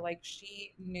Nadia. Like,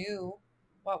 she knew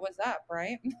what was up,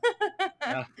 right?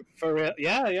 For real.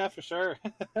 Yeah, yeah, for sure.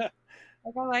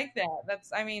 Like I like that.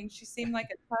 That's I mean, she seemed like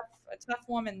a tough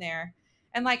woman there.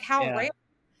 And like how rare,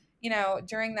 Yeah,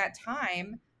 during that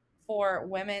time for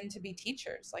women to be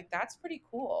teachers. Like that's pretty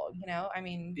cool, I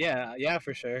mean, yeah, yeah,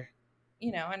 for sure.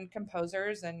 and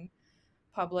composers and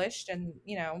published and,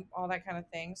 all that kind of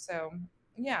thing. So,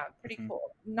 yeah, pretty Hmm.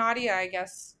 cool. Nadia, I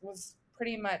guess, was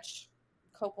pretty much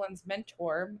Copeland's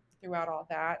mentor throughout all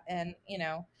that. And,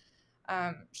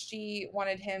 she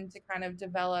wanted him to kind of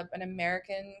develop an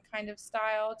American kind of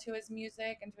style to his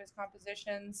music and to his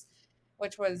compositions,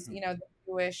 which was, Hmm. the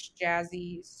Jewish,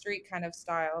 jazzy, street kind of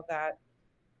style that,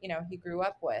 he grew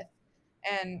up with.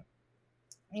 And,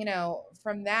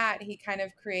 from that, he kind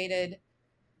of created,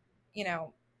 you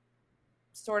know,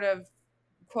 sort of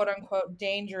quote unquote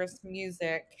dangerous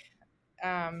music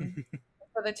um,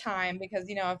 for the time because,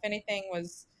 if anything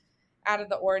was out of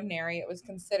the ordinary, it was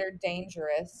considered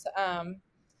dangerous. And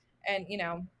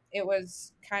it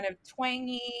was kind of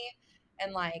twangy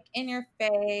and like in your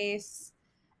face,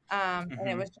 and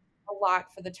it Hmm. was just a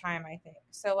lot for the time, I think.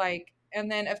 So like, and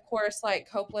then of course like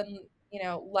Copeland,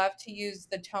 loved to use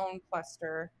the tone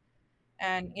cluster,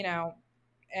 and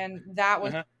that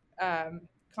was Uh-huh. um,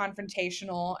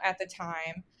 confrontational at the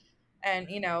time, and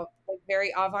like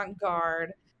very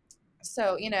avant-garde.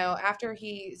 So after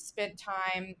he spent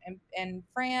time in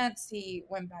France, he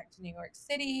went back to New York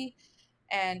City,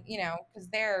 and because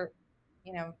they're,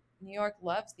 you know, New York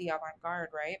loves the avant-garde,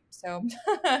 right? So,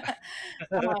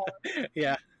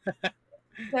 Yeah.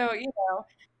 so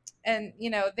and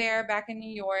there back in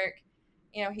New York,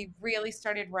 he really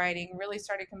started writing, really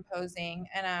started composing,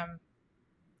 and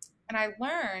I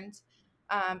learned,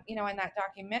 in that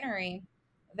documentary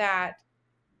that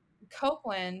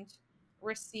Copeland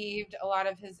received a lot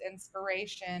of his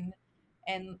inspiration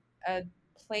in a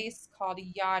place called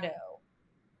Yaddo.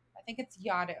 I think it's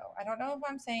Yaddo. I don't know if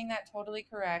I'm saying that totally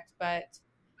correct, but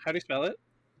How do you spell it?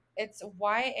 it's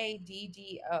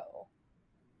Yaddo.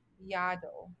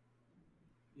 Yaddo,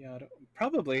 Yeah,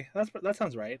 probably. That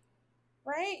sounds right.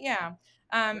 right? Yeah.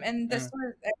 And Uh,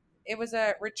 it was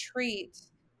a retreat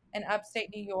in upstate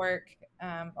New York,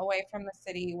 away from the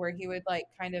city, where he would like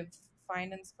kind of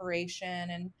find inspiration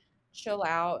and chill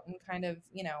out and kind of,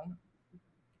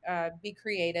 be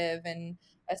creative and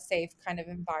a safe kind of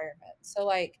environment. So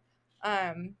like,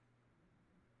 um,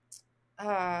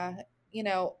 uh,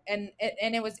 and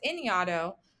it was in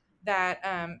Yaddo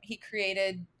that he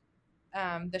created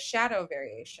the shadow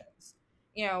variations,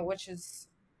 which is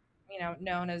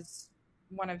known as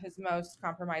one of his most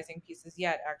compromising pieces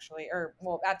yet, actually, or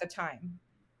well, at the time.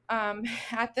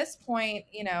 At this point,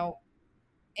 in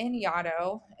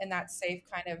Yaddo, in that safe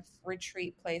kind of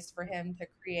retreat place for him to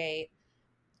create,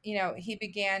 he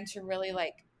began to really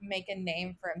like make a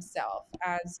name for himself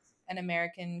as an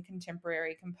American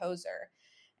contemporary composer.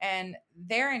 And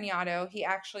there in Yaddo, he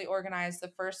actually organized the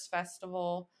first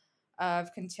festival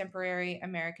of contemporary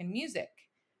American music,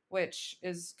 which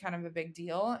is kind of a big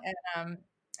deal.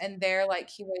 And there, like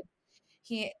he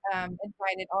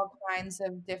invited all kinds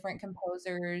of different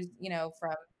composers,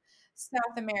 from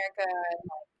South America and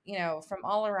like, from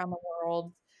all around the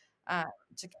world, um,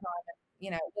 to come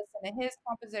listen to his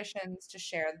compositions, to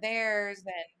share theirs.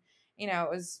 And, it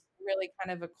was really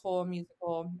kind of a cool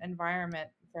musical environment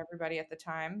for everybody at the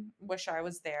time. Wish I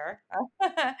was there.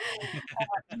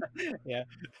 yeah.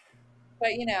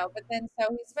 But then so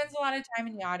he spends a lot of time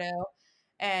in Yaddo,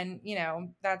 and,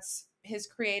 that's his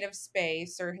creative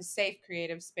space or his safe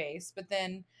creative space. But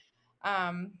then,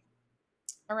 um,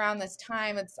 around this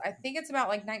time, I think it's about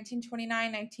like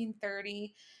 1929,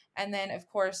 1930. And then, of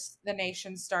course, the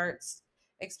nation starts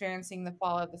experiencing the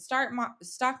fall of the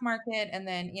stock market. And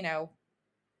then,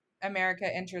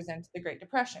 America enters into the Great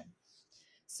Depression.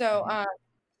 So, Hmm.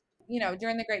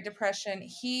 during the Great Depression,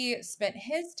 he spent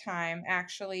his time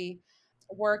actually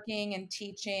working and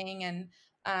teaching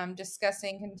and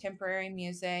discussing contemporary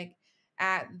music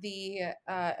at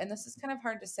and this is kind of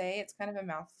hard to say, it's kind of a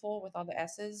mouthful with all the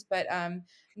S's, but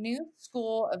New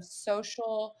School of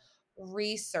Social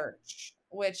Research,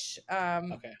 which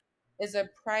Okay. is a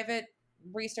private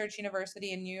research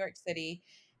university in New York City.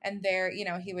 And there,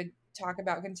 he would talk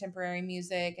about contemporary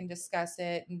music and discuss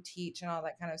it and teach and all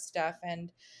that kind of stuff.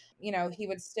 And, he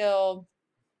would still,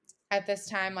 at this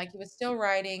time, like he was still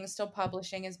writing, still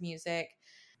publishing his music.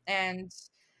 And,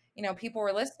 people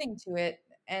were listening to it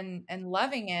and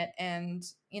loving it. And,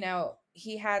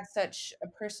 he had such a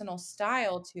personal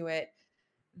style to it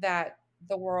that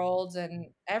the world and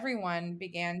everyone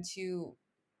began to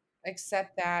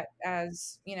accept that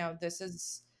as, this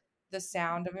is the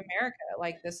sound of America.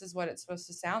 Like this is what it's supposed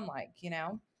to sound like, and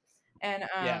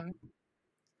Yeah.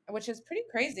 which is pretty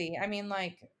crazy. I mean,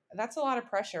 like that's a lot of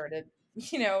pressure to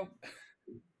you know,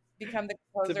 become the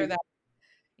To composer be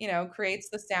that, creates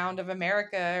the sound of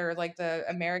America or like the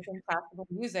American classical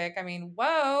music. I mean,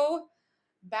 whoa,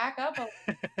 back up a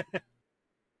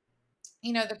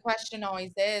the question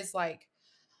always is like,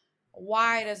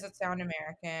 why does it sound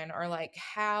American? Or like,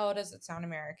 how does it sound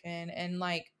American? And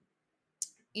like,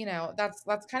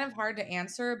 that's kind of hard to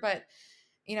answer, but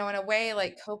in a way,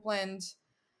 like Copland,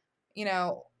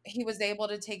 he was able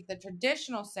to take the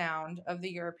traditional sound of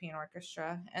the European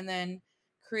orchestra and then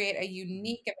create a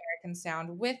unique American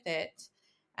sound with it.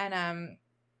 And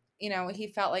he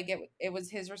felt like it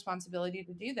was his responsibility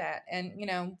to do that. And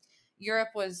Europe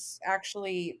was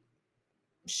actually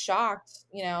shocked,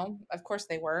 of course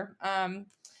they were,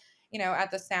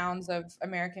 at the sounds of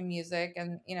American music.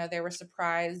 And, they were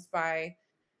surprised by,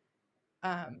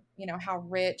 how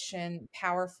rich and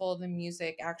powerful the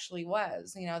music actually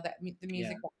was, that the yeah.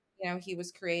 music, he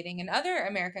was creating, and other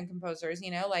American composers,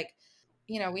 like,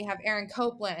 we have Aaron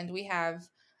Copland, we have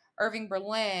Irving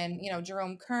Berlin,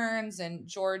 Jerome Kearns and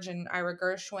George and Ira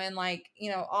Gershwin, like,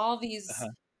 all these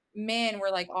Uh-huh. men were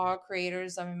like all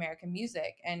creators of American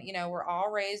music. And, we're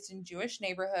all raised in Jewish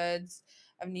neighborhoods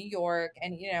of New York.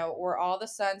 And, we're all the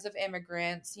sons of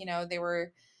immigrants. They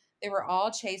were all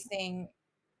chasing,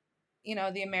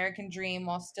 the American dream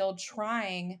while still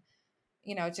trying,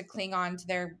 to cling on to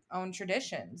their own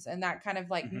traditions. And that kind of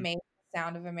like Hmm. made the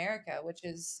sound of America, which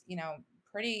is,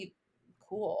 pretty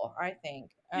cool, I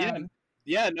think. Yeah.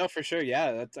 Yeah, no, for sure.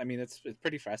 Yeah, that's, I mean, it's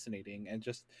pretty fascinating. And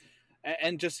just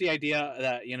the idea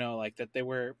that, like that they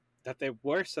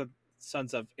were some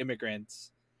sons of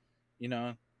immigrants, you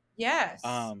know Yes.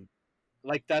 um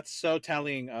like that's so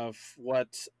telling of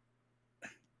what,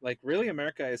 like, really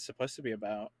America is supposed to be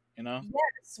about.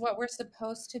 Yes, what we're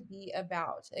supposed to be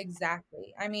about.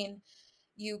 Exactly. I mean,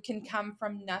 you can come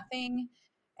from nothing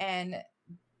and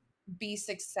be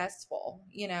successful,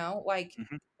 like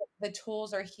Hmm. the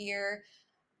tools are here,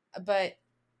 but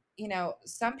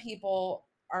some people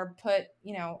are put,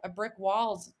 a brick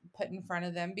walls put in front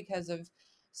of them because of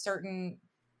certain,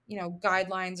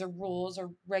 guidelines or rules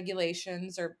or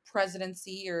regulations or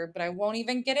presidency, but I won't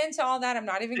even get into all that. I'm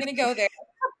not even going to go there.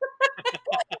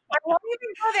 I won't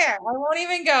even go there. I won't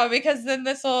even go because then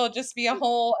this will just be a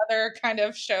whole other kind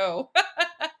of show.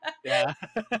 Yeah.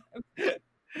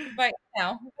 But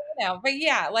but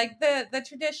yeah, like the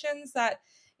traditions that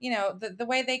the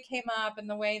way they came up and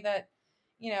the way that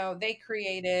they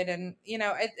created. And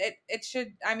it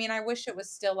should, I mean, I wish it was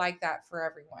still like that for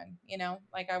everyone.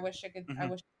 Like I Hmm. wish it could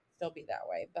still be that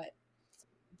way. But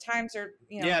times are,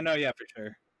 Yeah, no, yeah, for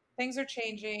sure. things are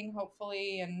changing,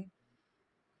 hopefully. And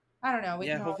I don't know, we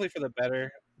Yeah, can all, hopefully for the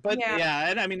better. But yeah, yeah,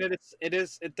 and I mean,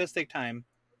 it does take time.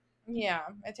 yeah,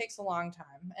 it takes a long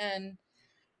time. And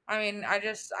I mean,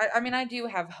 I mean, I do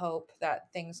have hope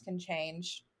that things can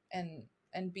change and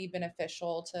be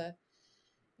beneficial to,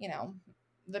 you know,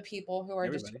 the people who are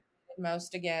Everybody. discriminated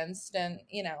most against. And,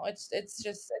 it's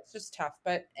just tough.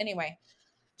 But anyway,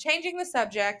 changing the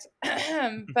subject.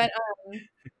 But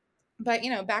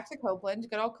back to Copeland,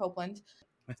 good old Copeland.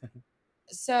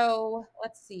 So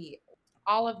let's see.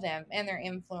 All of them and their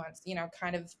influence,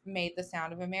 kind of made the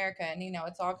sound of America. And,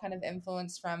 it's all kind of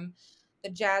influenced from the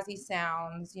jazzy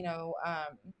sounds,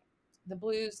 the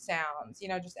blues sounds,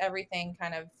 just everything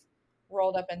kind of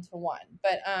rolled up into one.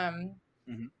 But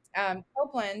Hmm.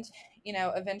 Copeland,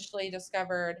 eventually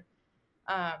discovered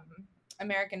um,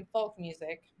 American folk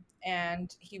music,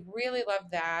 and he really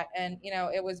loved that. And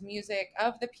it was music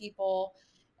of the people,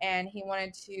 and he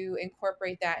wanted to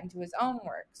incorporate that into his own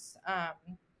works.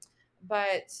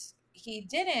 But he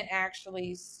didn't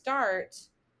actually start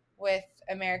with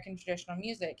American traditional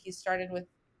music. He started with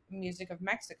music of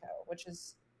Mexico, which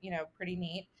is pretty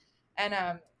neat. And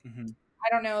Hmm. I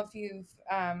don't know if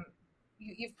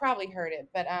you've probably heard it,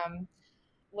 but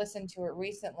listened to it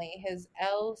recently. His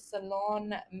El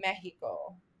Salon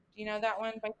Mexico. Do you know that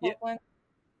one by Yeah. Copeland?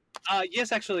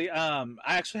 Yes, actually, I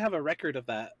actually have a record of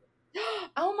that.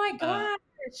 Oh my Uh,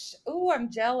 gosh! Ooh, I'm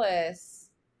jealous.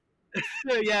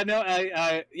 yeah, no,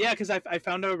 yeah, because I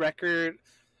found a record.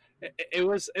 It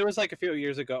was like a few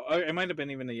years ago, or it might have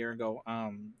been even a year ago.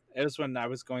 It was when I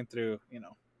was going through,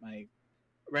 my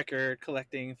record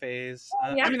collecting phase.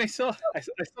 Oh I yeah. mean, I still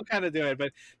kind of do it,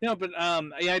 but yeah,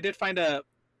 I did find a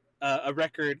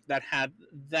record that had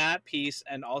that piece,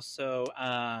 and also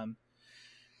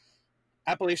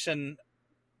Appalachian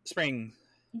Spring.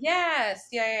 Yes.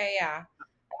 Yeah. Yeah. Yeah.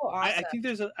 Oh, I awesome. think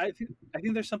I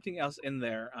think there's something else in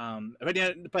there. But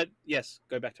yeah, but yes,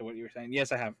 go back to what you were saying.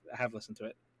 Yes, I have listened to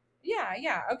it. Yeah.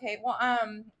 Yeah. Okay. Well,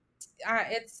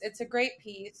 it's a great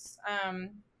piece.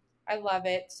 I love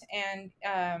it, and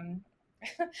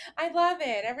I love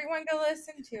it. Everyone go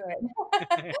listen to it.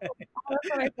 That's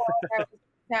what I felt like I was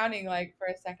sounding like for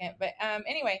a second. But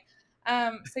anyway,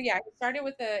 so yeah, he started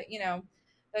with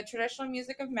the traditional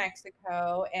music of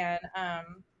Mexico, and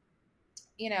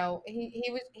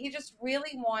he just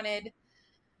really wanted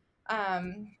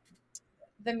um,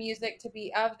 the music to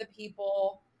be of the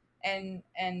people and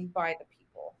by the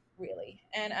people, really.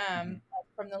 And Hmm.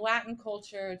 from the Latin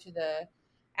culture to the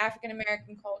African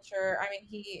American culture, I mean,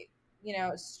 he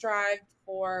strived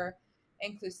for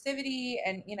inclusivity,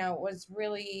 and was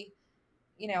really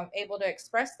able to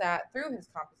express that through his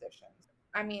compositions.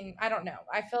 I mean, I don't know.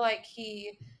 I feel like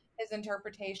his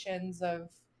interpretations of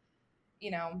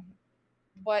you know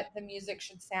what the music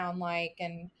should sound like,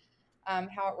 and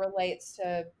how it relates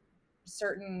to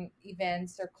certain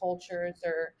events or cultures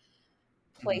or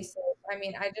Hmm. places. I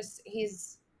mean,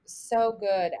 he's so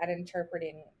good at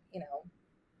interpreting,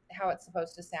 how it's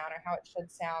supposed to sound or how it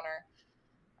should sound,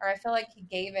 or I feel like he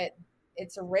gave it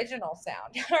its original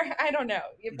sound. Or I don't know,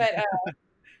 but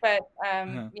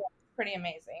Uh-huh. yeah, it's pretty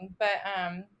amazing. But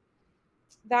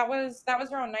that was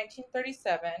around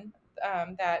 1937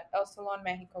 that El Salon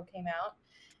Mexico came out,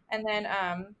 and then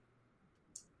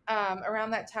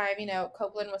around that time,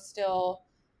 Copeland was still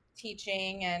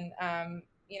teaching, and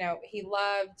he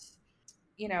loved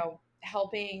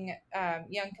helping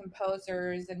young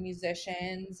composers and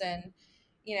musicians, and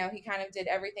he kind of did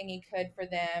everything he could for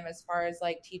them as far as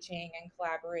like teaching and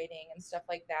collaborating and stuff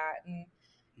like that, and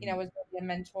Hmm. was really a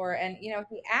mentor. And he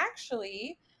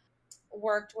actually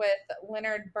worked with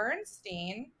Leonard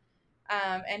Bernstein,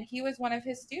 and he was one of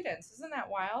his students. Isn't that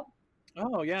wild?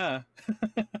 Oh yeah.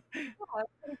 Oh,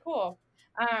 that's pretty cool.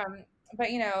 Um, but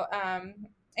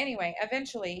anyway,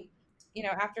 eventually,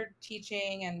 after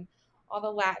teaching and all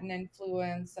the Latin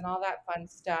influence and all that fun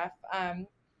stuff, Hmm.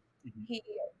 he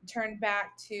turned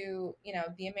back to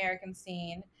the American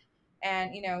scene,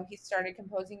 and he started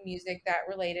composing music that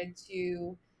related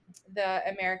to the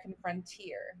American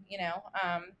frontier.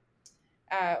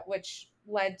 Which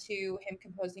led to him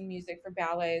composing music for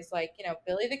ballets like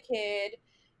Billy the Kid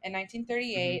in Hmm.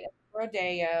 1938,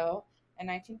 Rodeo in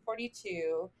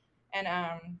 1942, and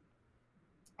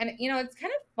it's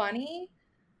kind of funny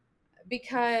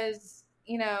because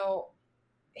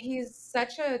he's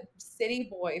such a city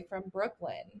boy from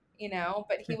Brooklyn,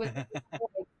 but he was able to,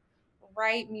 like,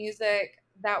 write music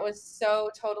that was so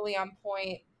totally on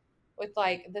point with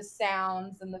like the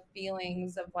sounds and the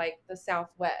feelings of like the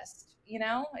Southwest.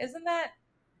 Isn't that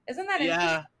interesting?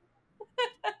 Yeah.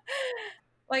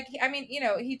 Like, I mean,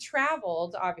 he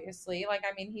traveled, obviously. Like,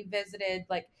 I mean, he visited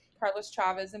like Carlos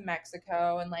Chavez in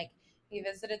Mexico, and like he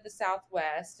visited the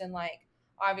Southwest, and like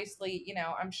obviously,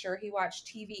 I'm sure he watched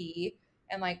TV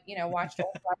and like watched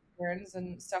old westerns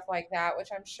and stuff like that, which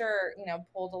I'm sure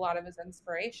pulled a lot of his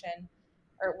inspiration,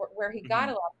 or where he got Hmm.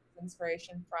 a lot of his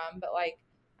inspiration from. But like,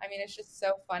 I mean, it's just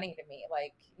so funny to me.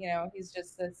 Like, he's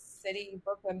just this city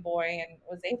Brooklyn boy and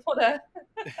was able to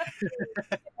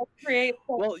create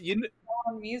such Well,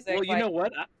 strong music. well, you Like, know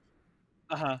what?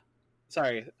 Uh-huh.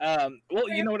 Sorry. Well,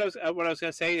 you know what I was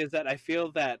gonna say is that I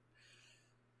feel that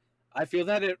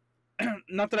it.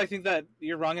 Not that I think that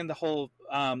you're wrong in the whole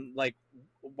like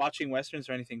watching westerns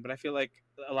or anything, but I feel like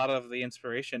a lot of the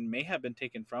inspiration may have been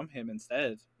taken from him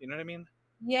instead. You know what I mean?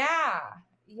 yeah,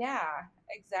 yeah,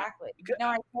 exactly. No,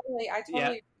 I Yeah. totally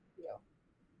agree with you.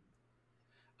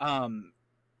 Um.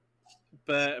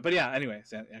 But yeah. Anyways,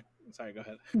 yeah, yeah. Sorry. Go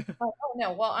ahead. Oh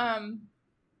no, well,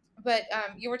 but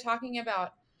you were talking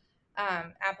about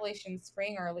Appalachian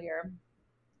Spring earlier,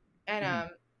 and Hmm. um,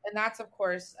 and that's of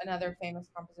course another famous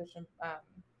composition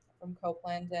from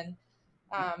Copeland, and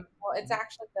well, it's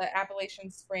actually the Appalachian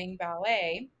Spring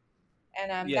Ballet,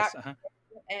 and that Yes. Uh huh.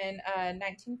 in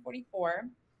 1944,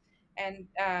 and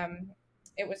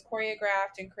it was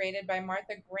choreographed and created by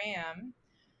Martha Graham,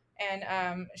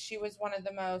 and she was one of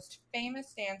the most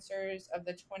famous dancers of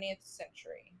the 20th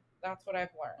century. That's what I've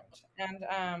learned,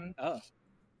 and Oh.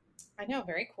 I know,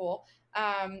 very cool.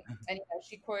 And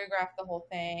she choreographed the whole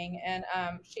thing, and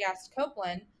she asked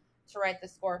Copeland to write the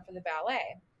score for the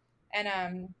ballet.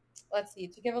 And let's see,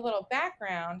 to give a little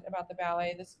background about the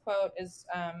ballet, this quote is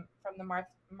from the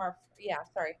yeah,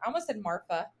 sorry, I almost said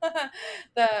Martha,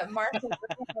 the Martha,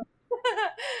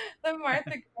 the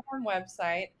Martha Graham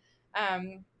website.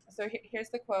 So here's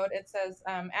the quote. It says,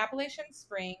 "Appalachian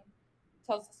Spring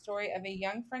tells the story of a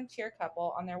young frontier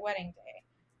couple on their wedding day.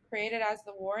 Created as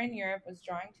the war in Europe was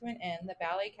drawing to an end, the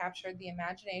ballet captured the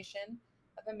imagination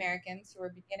of Americans who were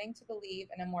beginning to believe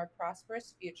in a more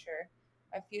prosperous future,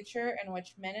 a future in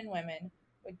which men and women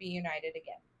would be united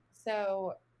again."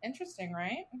 So interesting,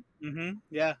 right? Mm-hmm.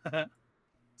 Yeah.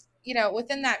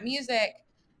 within that music,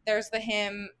 there's the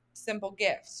hymn Simple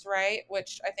Gifts, right?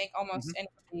 Which I think Hmm. almost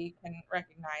anybody can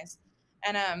recognize.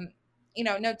 And,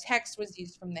 no text was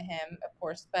used from the hymn, of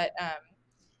course, but,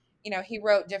 he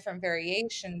wrote different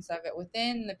variations of it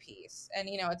within the piece. And,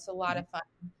 it's a lot Hmm. of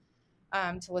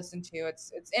fun to listen to.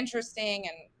 It's interesting,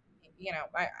 and,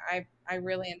 I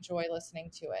really enjoy listening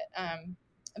to it.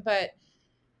 But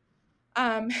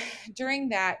um, during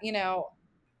that,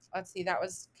 let's see, that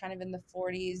was kind of in the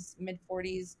 40s, mid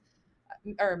 40s,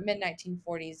 or mid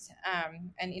 1940s.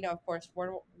 And, of course,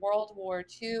 World War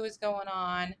II is going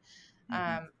on. Hmm.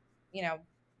 Um,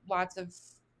 Lots of,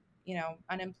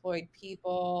 unemployed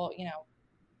people,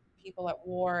 people at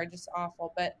war, just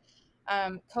awful. But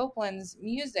Copeland's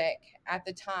music at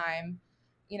the time,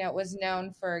 was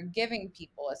known for giving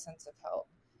people a sense of hope.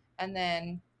 And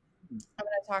then I'm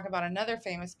going to talk about another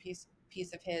famous piece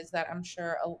of his that I'm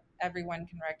sure everyone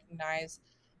can recognize,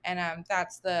 and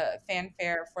that's the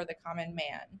Fanfare for the Common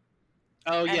Man.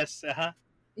 Oh And yes. Uh-huh.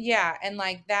 yeah, and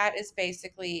like that is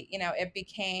basically, it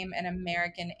became an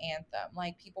American anthem.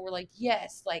 Like people were like,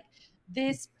 yes, like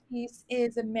this piece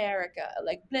is America.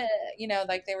 Like, bleh,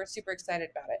 like they were super excited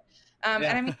about it. And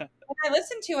Yeah. I mean, when I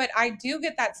listen to it, I do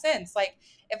get that sense. Like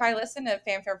if I listen to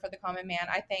Fanfare for the Common Man,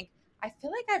 I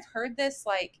feel like I've heard this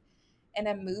like in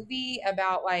a movie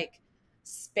about like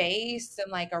space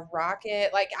and like a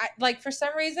rocket. Like for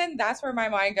some reason, that's where my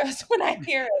mind goes when I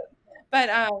hear it.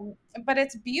 But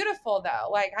it's beautiful though.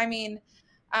 Like, I mean,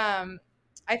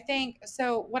 I think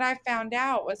so. What I found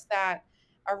out was that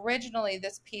originally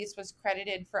this piece was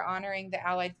credited for honoring the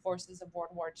Allied forces of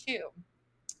World War II.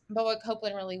 But what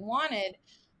Copeland really wanted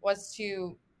was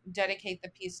to dedicate the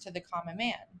piece to the common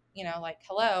man. Like,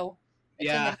 hello,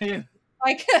 it's in Yeah. the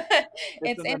like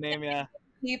It's it's in in the name. Yeah.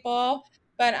 people.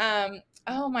 But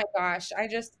oh my gosh,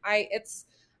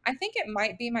 I think it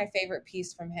might be my favorite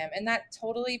piece from him. And that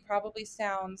totally probably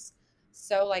sounds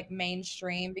so like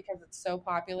mainstream because it's so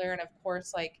popular, and of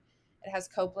course like it has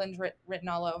Copeland written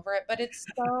all over it, but it's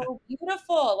so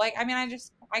beautiful. Like I mean,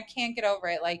 I can't get over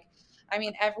it. Like I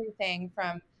mean everything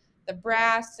from the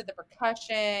brass to the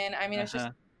percussion. I mean, Uh it's just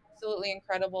huh. absolutely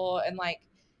incredible. And like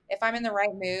if I'm in the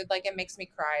right mood, like it makes me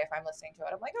cry if I'm listening to it.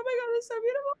 I'm like, oh my god, it's so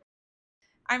beautiful.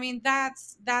 I mean,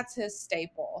 that's his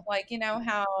staple. Like,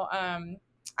 how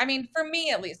I mean, for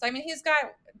me at least. I mean, he's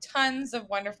got tons of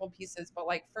wonderful pieces, but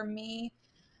like for me,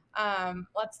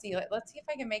 let's see if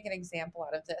I can make an example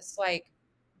out of this. Like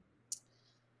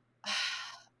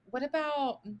what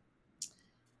about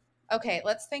okay,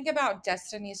 let's think about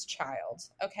Destiny's Child.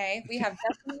 Okay? We have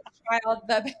Destiny's Child,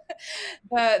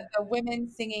 the women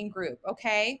singing group,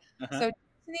 okay? Uh huh. So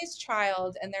Destiny's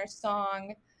Child and their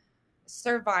song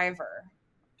Survivor.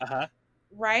 Uh huh.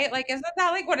 Right? Like, isn't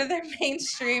that like one of their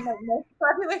mainstream, like most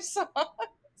popular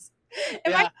songs?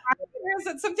 Am I Yeah. wrong or is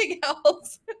it something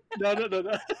else? No. No. No.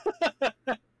 No.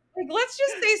 Like, let's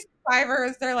just say Survivor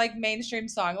is their like mainstream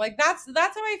song. Like, that's how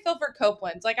I feel for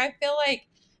Copeland. Like, I feel like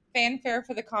Fanfare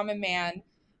for the Common Man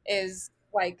is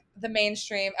like the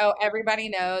mainstream. Oh, everybody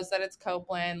knows that it's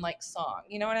Copeland like song.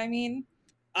 You know what I mean?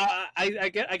 I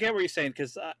get what you're saying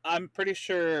because I'm pretty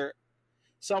sure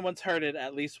someone's heard it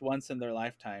at least once in their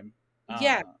lifetime.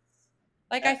 Yeah.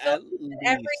 Like I feel At like it's in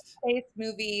every least. space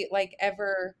movie like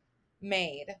ever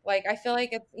made. Like I feel like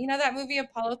it's that movie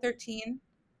Apollo 13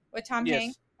 with Tom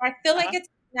Hanks. Yes. I feel Uh like huh. it's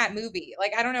in that movie.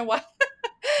 Like I don't know why.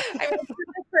 I mean, it's been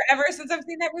like forever since I've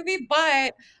seen that movie,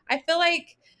 but I feel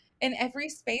like in every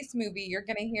space movie you're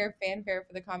gonna hear Fanfare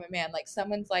for the Common Man. Like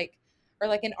someone's like or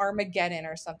like an Armageddon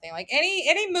or something. Like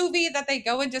any movie that they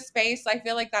go into space, I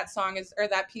feel like that song is or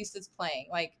that piece is playing.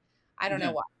 Like I don't know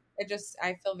Yeah. why.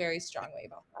 I feel very strongly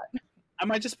about that. I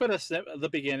might just put the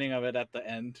beginning of it at the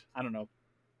end. I don't know.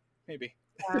 Maybe.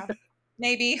 Yeah,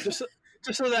 maybe. just so,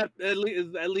 just so that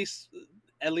at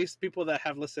least people that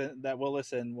will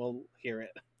listen will hear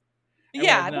it and will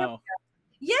Yeah. know.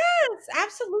 Yes,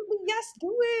 absolutely. Yes,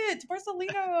 do it,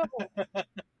 Marcelino.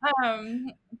 Um,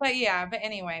 but yeah, but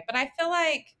anyway, but I feel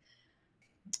like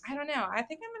I don't know. I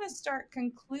think I'm gonna start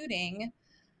concluding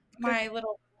Okay. my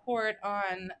little report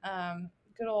on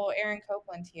good old Aaron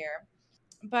Copeland here.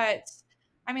 But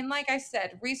I mean, like I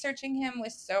said, researching him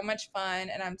was so much fun,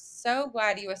 and I'm so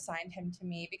glad you assigned him to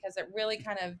me because it really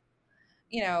kind of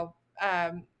you know,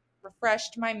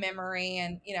 refreshed my memory.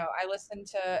 And, I listened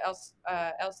to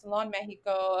El Salon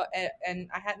Mexico and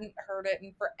I hadn't heard it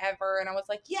in forever. And I was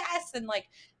like, yes. And like,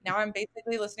 now I'm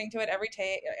basically listening to it every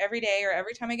day or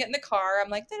every time I get in the car, I'm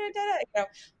like, da, da, da,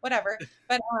 whatever.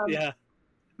 But, Yeah.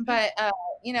 but, uh,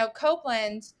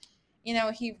 Copeland,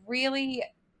 he really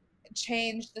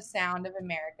changed the sound of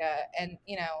America. And,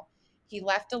 he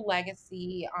left a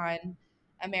legacy on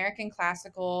American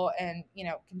classical and,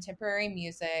 contemporary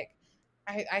music.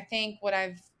 I think what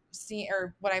I've seen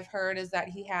or what I've heard is that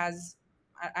he has,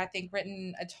 I think,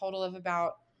 written a total of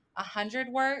about 100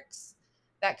 works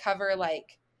that cover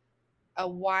like a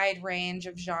wide range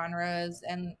of genres.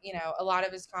 And, a lot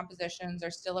of his compositions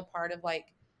are still a part of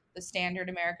like the standard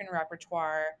American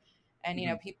repertoire. And,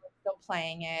 Hmm. people are still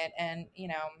playing it. And,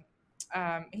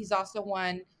 he's also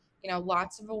won,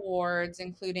 lots of awards,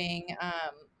 including,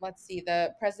 let's see,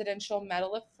 the Presidential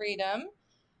Medal of Freedom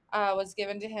was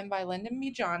given to him by Lyndon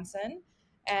B. Johnson.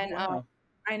 Oh And wow.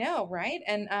 I know, right?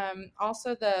 And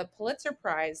also the Pulitzer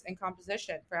Prize in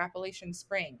composition for Appalachian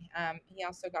Spring. He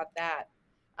also got that.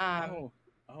 Um, Oh,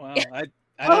 oh wow. I didn't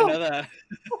oh, know that.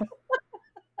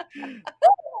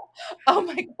 oh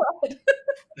my God.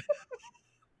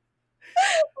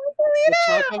 The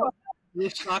shock of Toledo! the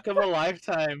shock of a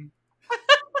lifetime.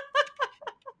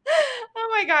 Oh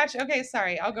my gosh. Okay,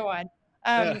 sorry. I'll go on.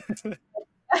 Yeah.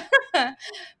 Um,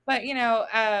 but,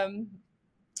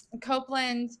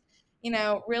 Copeland,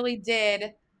 really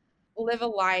did live a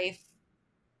life,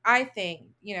 I think,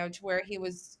 to where he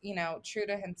was, true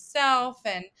to himself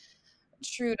and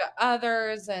true to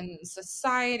others and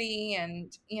society.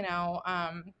 And,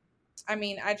 I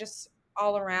mean, I just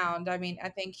all around, I mean, I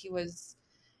think he was,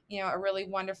 a really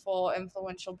wonderful,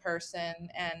 influential person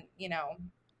and,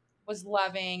 was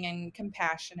loving and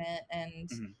compassionate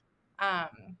Mhm.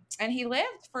 and he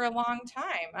lived for a long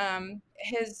time.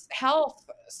 His health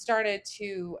started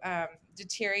to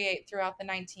deteriorate throughout the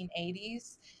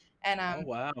 1980s, and Oh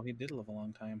wow, he did live a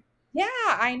long time. yeah,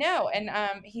 I know. And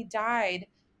he died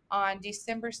on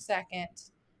December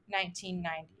 2nd,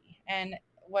 1990. And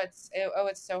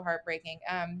it's so heartbreaking.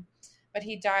 But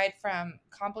he died from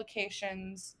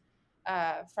complications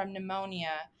from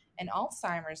pneumonia and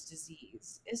Alzheimer's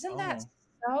disease. Isn't that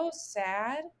Oh so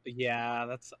sad? yeah,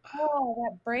 that's Oh,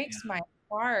 that yeah. breaks my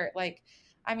heart. Like,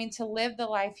 I mean, to live the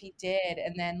life he did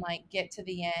and then like get to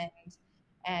the end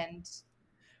and,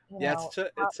 you Yeah, know,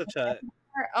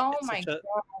 oh it's my such a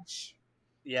gosh.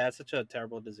 yeah, it's such a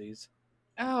terrible disease.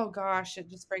 Oh gosh, it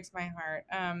just breaks my heart.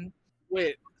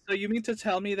 Wait, so you mean to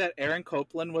tell me that Aaron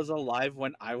Copland was alive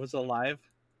when I was alive?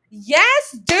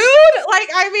 Yes, dude. Like,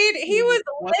 I mean, he was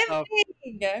What the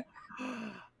living.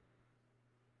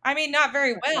 I mean, not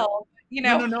very well,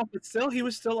 No, no, no, but still he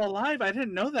was still alive. I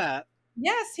didn't know that.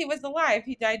 Yes, he was alive.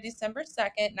 He died December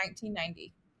 2nd,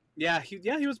 1990. Yeah,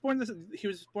 he was born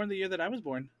the year that I was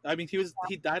born. I mean,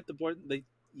 he died the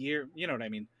year, you know what I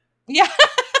mean. Yeah.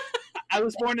 I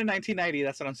was born in 1990,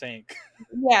 that's what I'm saying.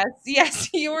 Yes. Yes,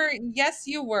 you were. Yes,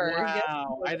 you were. Yes, you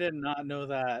Wow, were. I did not know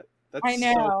that. I That's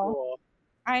so know. cool.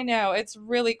 I know, it's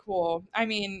really cool. I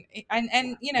mean, and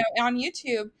on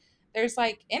YouTube, there's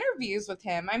like interviews with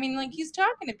him. I mean, like he's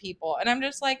talking to people, and I'm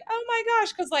just like, oh my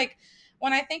gosh, because like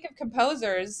when I think of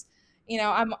composers,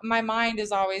 my mind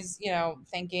is always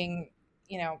thinking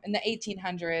in the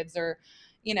 1800s or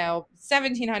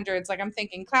 1700s. Like I'm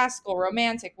thinking classical,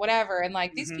 romantic, whatever, and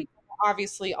like these Hmm. people are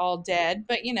obviously all dead,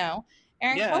 but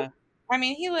Aaron Copland, Yeah, I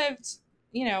mean, he lived,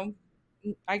 you know,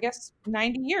 I guess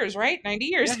 90 years, right? 90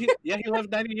 yeah, years. he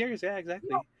lived 90 years. Yeah,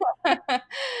 exactly. That's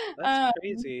um,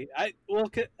 crazy.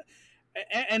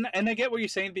 And I get what you're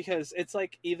saying because it's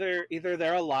like either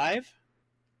they're alive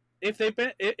if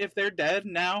they're dead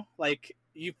now, like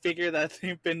you figure that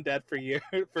they've been dead for years,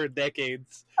 for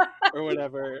decades, or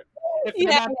whatever.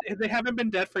 yeah, If they haven't been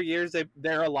dead for years,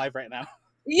 they're alive right now.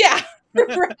 yeah,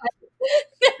 right.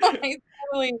 No, I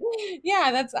totally,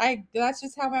 yeah, that's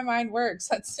just how my mind works.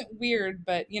 That's weird,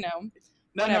 but No,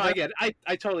 no, I whatever. get it.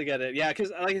 I totally get it. Yeah,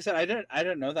 because like I said, I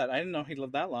didn't know that. I didn't know he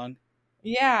lived that long.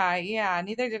 Yeah, yeah,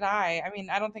 neither did I. I mean,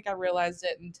 I don't think I realized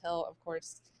it until, of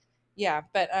course, yeah,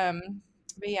 but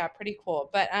yeah, pretty cool.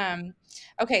 But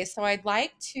okay, so I'd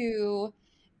like to,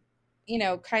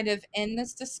 kind of end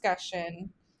this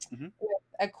discussion Hmm. with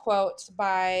a quote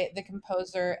by the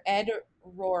composer Ed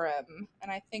Roram,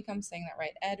 and I think I'm saying that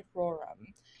right, Ed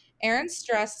Roram. Aaron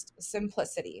stressed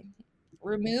simplicity.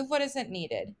 Remove what isn't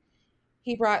needed.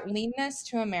 He brought leanness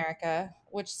to America,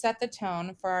 which set the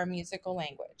tone for our musical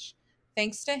language.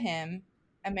 Thanks to him,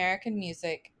 American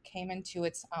music came into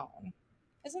its own.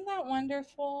 Isn't that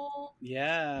wonderful?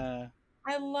 Yeah.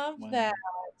 I love that.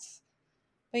 Wow.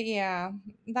 But yeah,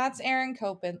 that's Aaron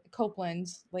Copeland,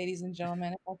 ladies and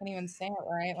gentlemen. If I can even say it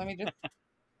right, let me just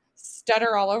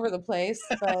stutter all over the place.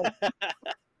 But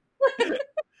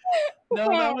No,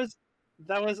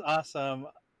 that was awesome.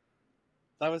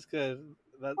 That was good.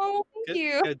 That oh, thank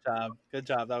you. good job. Good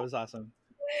job. That was awesome.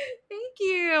 Thank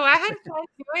you. I had fun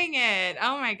doing it.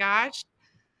 Oh my gosh.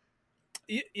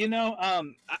 You know,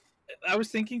 I was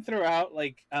thinking throughout,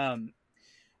 like,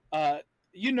 uh,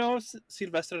 you know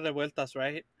Silvestre Revueltas,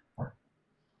 right?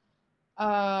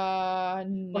 Well,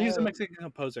 he's a No. Mexican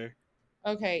composer.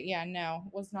 Okay, yeah, no,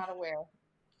 was not aware.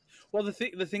 Well, the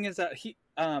thing is that he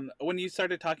when you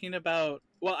started talking about,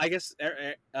 well, I guess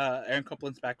Aaron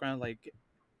Copland's background, like,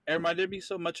 it reminded me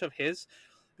so much of his,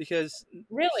 because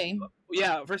Really?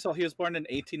 yeah, first of all, he was born in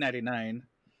 1899.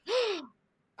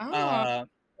 Oh, Uh,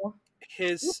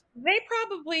 his they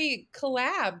probably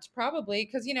collabed, probably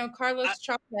because uh Carlos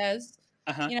Chavez,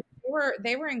 huh.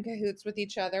 they were in cahoots with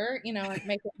each other, like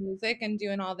making music and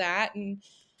doing all that, and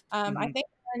I Hmm. think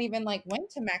Aaron even like went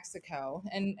to Mexico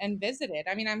and visited.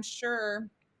 I mean, I'm sure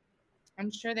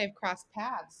they've crossed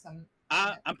paths. Some.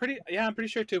 I'm pretty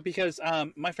sure too, because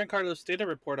my friend Carlos did a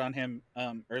report on him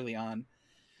early on.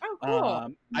 Oh,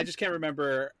 cool. I just can't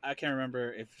remember. I can't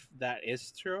remember if that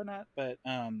is true or not. But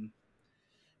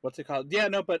what's it called? Yeah,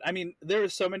 no. But I mean, there are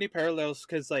so many parallels,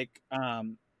 because like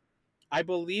I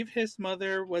believe his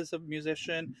mother was a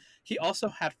musician. He also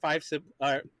had five siblings.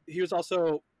 He was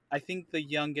also, I think, the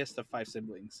youngest of five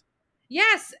siblings.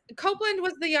 Yes, Copeland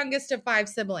was the youngest of five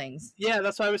siblings. Yeah,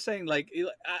 that's what I was saying. Like,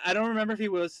 I don't remember if he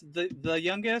was the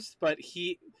youngest, but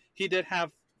he did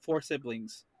have four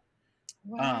siblings.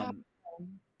 Wow. Um,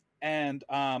 and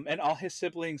all his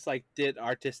siblings like did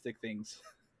artistic things.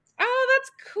 Oh,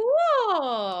 that's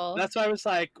cool. That's why I was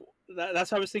like,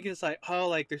 that's why I was thinking. It's like, oh,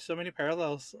 like there's so many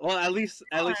parallels. Well, at least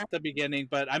at the beginning,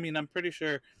 but I mean, I'm pretty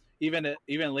sure even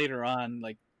later on,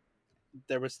 like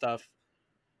there was stuff.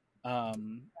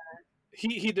 Um,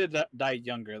 he did die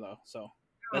younger though, so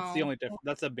that's the Oh, only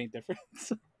that's a big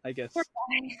difference, I poor guess.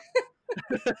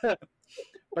 guy.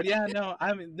 But yeah, no,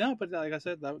 I mean, no, but like I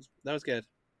said, that was good.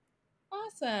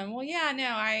 Awesome. Well, yeah, no,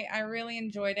 I really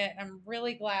enjoyed it. I'm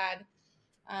really glad,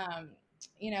 um,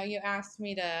 you asked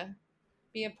me to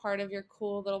be a part of your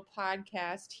cool little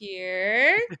podcast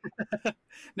here.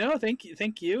 No, thank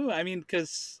you. I mean,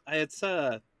 because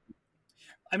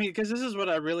because this is what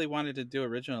I really wanted to do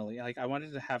originally. Like, I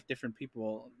wanted to have different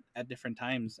people at different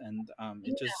times, and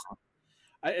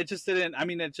it just didn't. I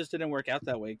mean, it just didn't work out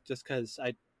that way. Just because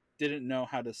I didn't know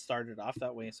how to start it off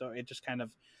that way, so it just kind of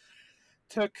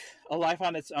took a life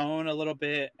on its own a little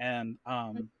bit, and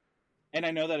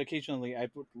I know that occasionally I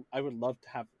would love to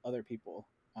have other people.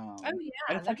 Oh And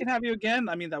yeah, if I can have you again,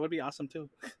 I mean, that would be awesome too.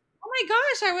 oh my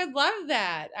gosh, I would love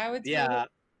that. I would totally Yeah,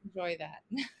 enjoy that.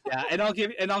 yeah, and I'll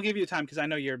give you time, because I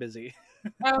know you're busy.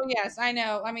 Oh yes, I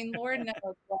know. I mean, Lord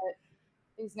knows what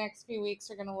these next few weeks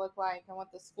are going to look like and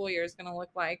what the school year is going to look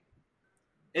like.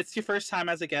 It's your first time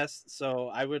as a guest, so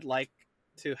I would like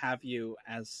to have you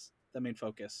as the main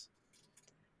focus.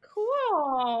 Cool.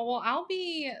 Well, I'll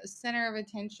be center of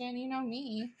attention. You know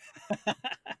me.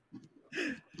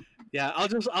 Yeah, I'll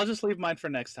just leave mine for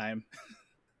next time.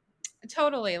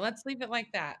 Totally. Let's leave it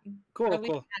like that. Cool, I'll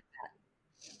leave cool,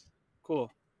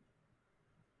 cool.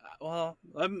 Well,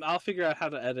 I'll figure out how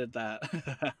to edit that.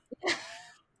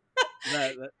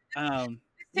 that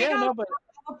take yeah, out no, but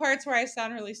all the parts where I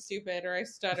sound really stupid or I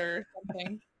stutter or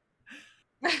something.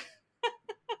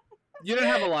 you didn't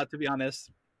have a lot, to be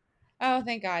honest. Oh,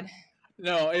 thank God.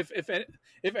 No, if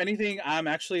anything, I'm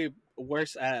the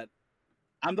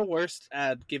worst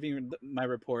at giving my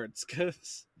reports,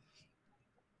 because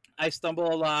I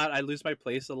stumble a lot. I lose my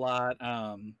place a lot.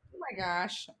 Oh my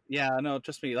gosh. Yeah, no,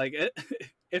 trust me. Like,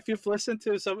 if you've listened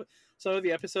to some of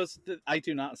the episodes, I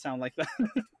do not sound like that.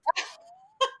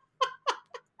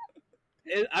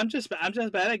 I'm just bad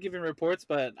at giving reports,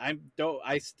 but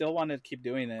I still want to keep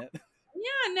doing it.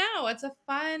 Yeah, no, It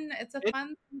fun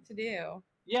thing to do.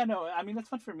 Yeah, no, I mean, that's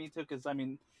fun for me too, because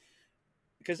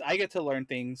I get to learn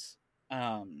things,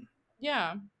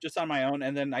 Yeah. just on my own,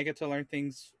 and then I get to learn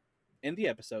things in the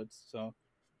episodes. So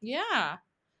Yeah.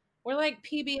 We're like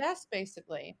PBS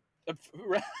basically.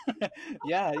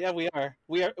 yeah,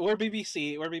 we're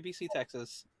BBC,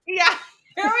 Texas. Yeah.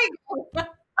 Here we go.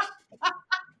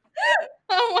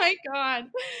 Oh my God.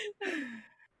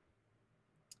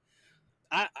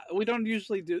 We don't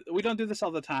do this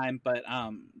all the time, but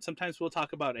sometimes we'll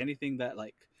talk about anything that,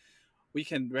 like, we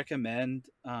can recommend,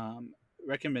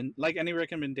 like, any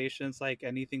recommendations, like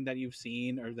anything that you've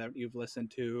seen or that you've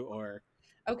listened to, or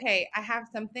Okay, I have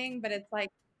something, but it's like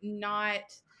not,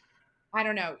 I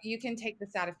don't know. You can take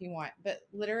this out if you want, but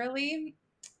literally,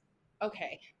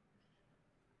 okay,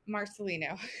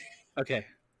 Marcelino. okay.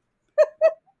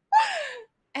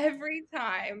 every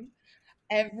time,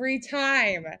 every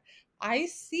time I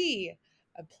see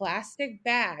a plastic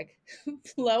bag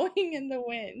blowing in the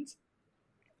wind,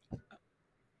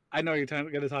 I know what you're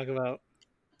going to talk about.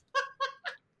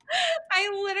 I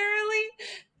literally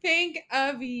think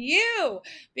of you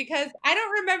because I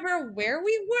don't remember where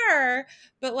we were,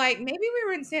 but like maybe we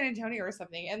were in San Antonio or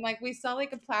something, and like we saw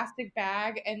like a plastic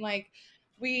bag, and like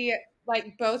we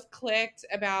like both clicked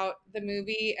about the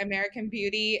movie American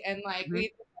Beauty, and like Mhm.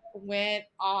 we went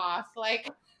off. Like,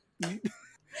 You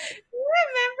you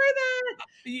remember that?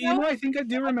 you No, know, I think I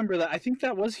do remember that. I think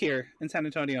that was here in San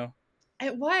Antonio.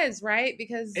 it was right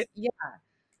because It yeah.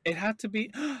 it had to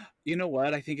be. You know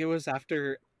what? I think it was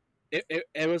after.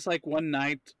 It was like one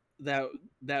night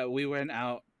that we went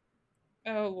out,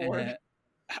 Oh and Lord.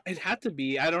 it had to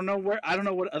be. I don't know where. I don't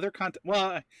know what other context.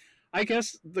 Well, I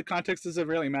guess the context doesn't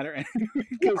really matter anyway,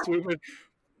 because we would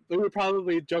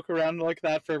probably joke around like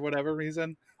that for whatever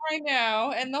reason. I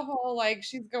know, and the whole like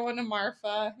she's going to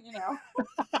Marfa, you know.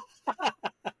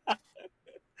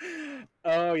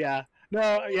 Oh yeah.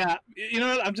 No, yeah. You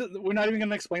know what? We're not even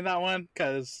gonna explain that one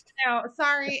because No,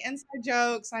 sorry, inside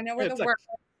jokes. I know we're the it's like worst.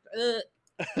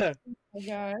 Ugh. Oh my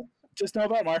god. just know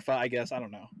about Marfa. I guess I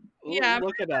don't know. Yeah,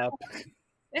 Look it up.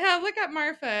 yeah. Look at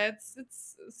Marfa.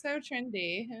 It's so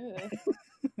trendy. Ugh.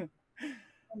 Oh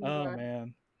my Oh god.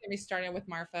 man. Get me started with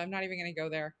Marfa. I'm not even gonna go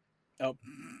there. Oh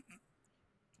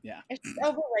yeah. It's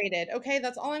overrated. Okay,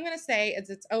 that's all I'm gonna say is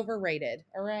it's overrated.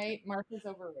 All right, Marfa's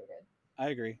overrated. I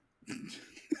agree. I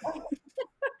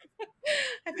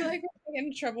feel like we're getting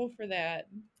in trouble for that.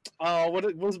 Oh,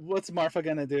 what's Marfa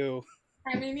gonna do?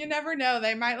 I mean, you never know.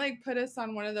 They might like put us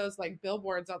on one of those like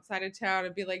billboards outside of town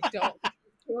and be like, "Don't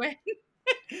do it."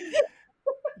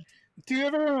 Do you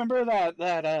ever remember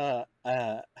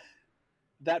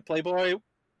that Playboy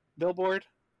billboard?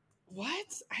 What?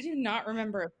 I do not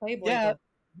remember a Playboy Yeah, bill.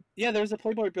 yeah. There's a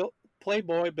Playboy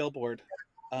billboard.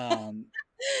 Um,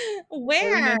 going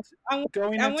Where? into I went,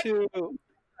 going I went. into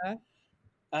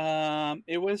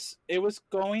it was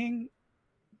going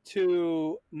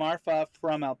to Marfa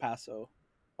from El Paso,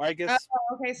 or I Oh, guess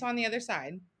okay, so on the other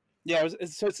side, yeah.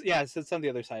 It's on the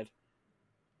other side.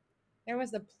 there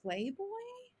was a Playboy.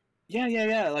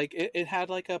 Yeah. Like it had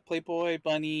like a Playboy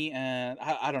bunny, and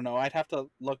I don't know. I'd have to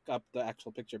look up the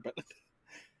actual picture, but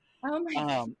Oh my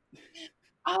god. um,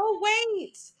 Oh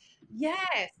wait.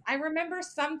 Yes, I remember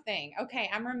something. Okay,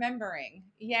 I'm remembering.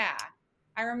 Yeah,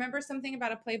 I remember something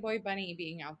about a Playboy bunny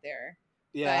being out there,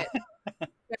 yeah, but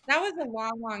that was a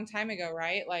long, long time ago,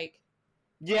 right? Like,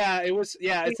 yeah. It was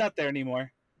yeah. It's not there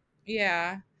anymore.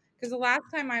 yeah, because the last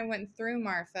time I went through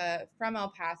Marfa from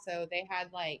El Paso, they had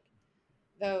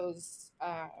those,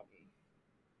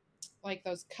 like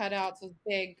those cutouts, those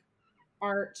big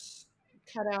art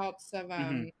cutouts of,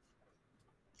 Hmm.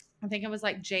 I think it was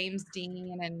like James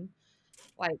Dean and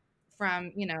like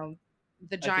from the I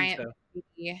think Giant so.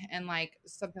 Baby and like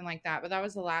something like that. But that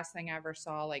was the last thing I ever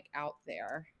saw like out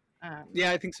there.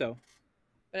 Yeah, I think so.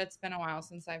 But it's been a while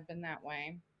since I've been that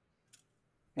way.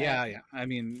 But Yeah. I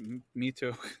mean, me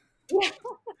too. yeah,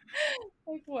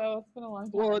 like whoa, it's been a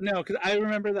long Well, time. no, because I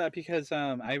remember that because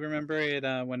I remember it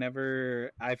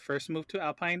whenever I first moved to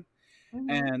Alpine, Hmm.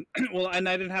 and well, and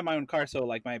I didn't have my own car, so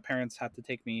like my parents had to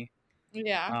take me.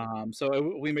 Yeah.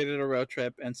 So we made it a road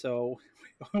trip, and so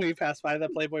we passed by the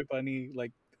Playboy Bunny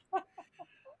like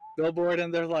billboard,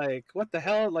 and they're like, "What the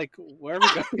hell? Like, where are we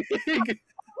going?"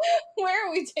 Where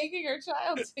are we taking our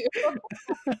child to?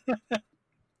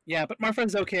 Yeah, but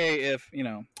Marfa's okay if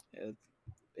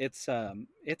it's a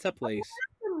place.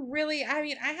 Really, I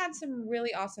mean, I had some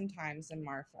really awesome times in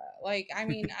Marfa. Like, I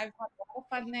mean, I've had a lot of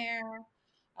fun there,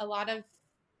 a lot of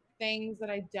things that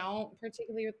I don't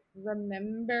particularly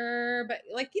remember, but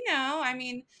like, I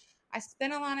mean, I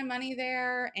spent a lot of money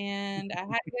there and I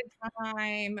had a good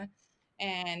time,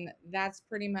 and that's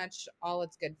pretty much all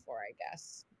it's good for, I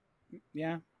guess.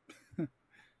 Yeah.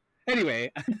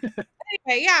 Anyway,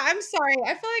 Anyway, yeah, I'm sorry.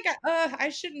 I feel like I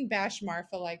shouldn't bash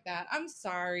Marfa like that. I'm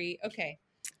sorry. Okay,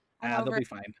 I'm they'll over. be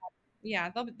fine. Yeah,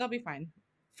 they'll be fine.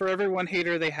 For every one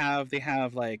hater they have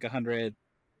like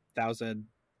 100,000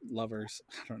 lovers.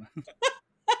 I don't know.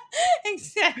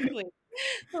 Exactly.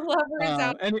 The lovers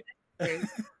out And there.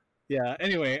 yeah.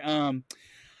 Anyway,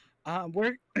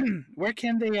 where where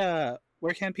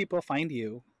can people find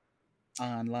you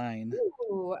online?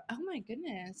 Ooh, oh my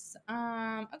goodness.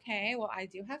 Okay, well, I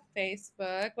do have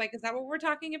Facebook. Like, is that what we're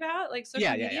talking about? Like social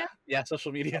media? Yeah.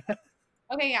 Social media.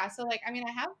 Okay, yeah. So like, I mean,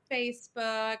 I have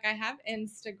Facebook, I have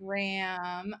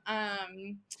Instagram.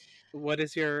 What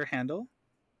is your handle?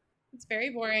 It's very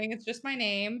boring. It's just my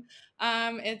name.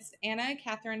 It's Anna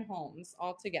Catherine Holmes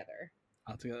all together.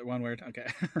 Altogether, one word. Okay.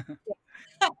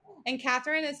 And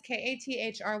Catherine is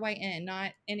Kathryn,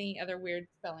 not any other weird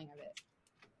spelling of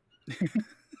it.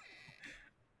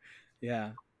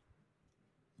 Yeah.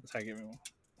 Sorry, give me one.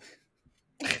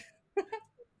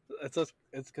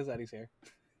 It's because Eddie's here.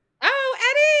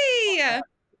 Hi.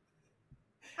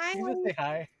 Hi. You just say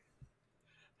hi.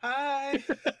 Hi.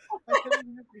 I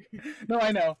couldn't hear you. No,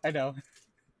 I know.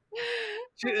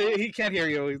 He can't hear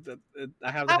you.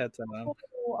 I have the headset on.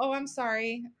 Oh, I'm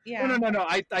sorry. No, no, Yeah. no, no.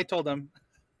 I told him.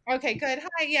 Okay, good.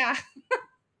 Hi. Yeah.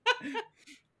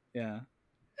 Yeah.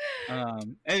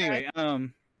 Anyway,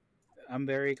 I'm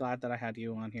very glad that I had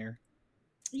you on here.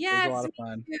 It was a Yes, lot me of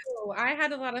fun. too. I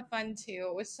had a lot of fun too.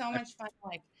 It was so much fun to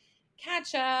like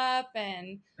catch up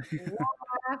and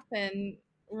laugh and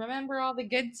remember all the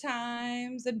good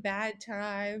times and bad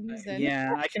times and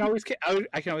Yeah, I can always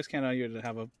count on you to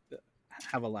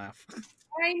have a laugh.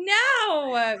 I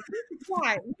know.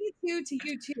 Yeah, me too to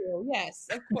you too. Yes,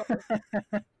 of course.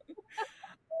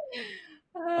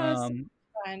 Oh, so Um,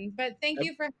 fun. But thank yep,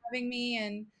 you for having me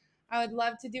and I would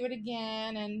love to do it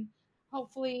again and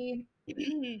hopefully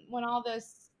when all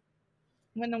this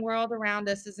when the world around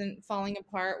us isn't falling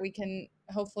apart, we can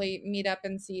hopefully meet up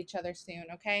and see each other soon,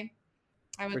 okay?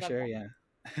 I for would love sure. that.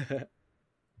 Yeah.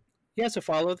 Yeah. So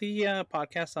follow the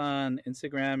podcast on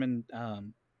Instagram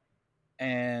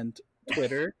and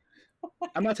Twitter.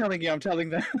 I'm not telling you. I'm telling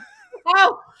them.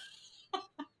 Oh,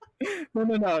 No,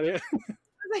 no, no. Yeah.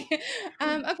 like,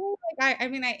 okay, like I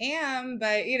mean I am,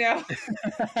 but you know.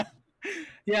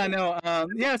 Yeah, no.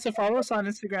 Yeah. So follow us on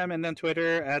Instagram and then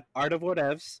Twitter at Art of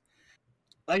Whatevs.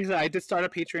 Like I said, I did start a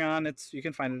Patreon. You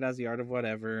can find it as the Art of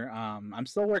Whatever. I'm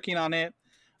still working on it.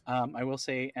 I will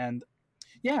say, and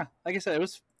yeah, like I said, it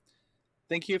was.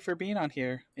 Thank you for being on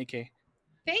here, AK.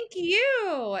 Thank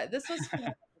you. This was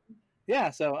fun. Yeah.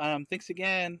 So thanks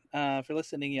again for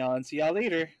listening, y'all, and see y'all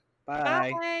later.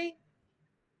 Bye.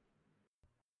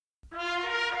 Bye.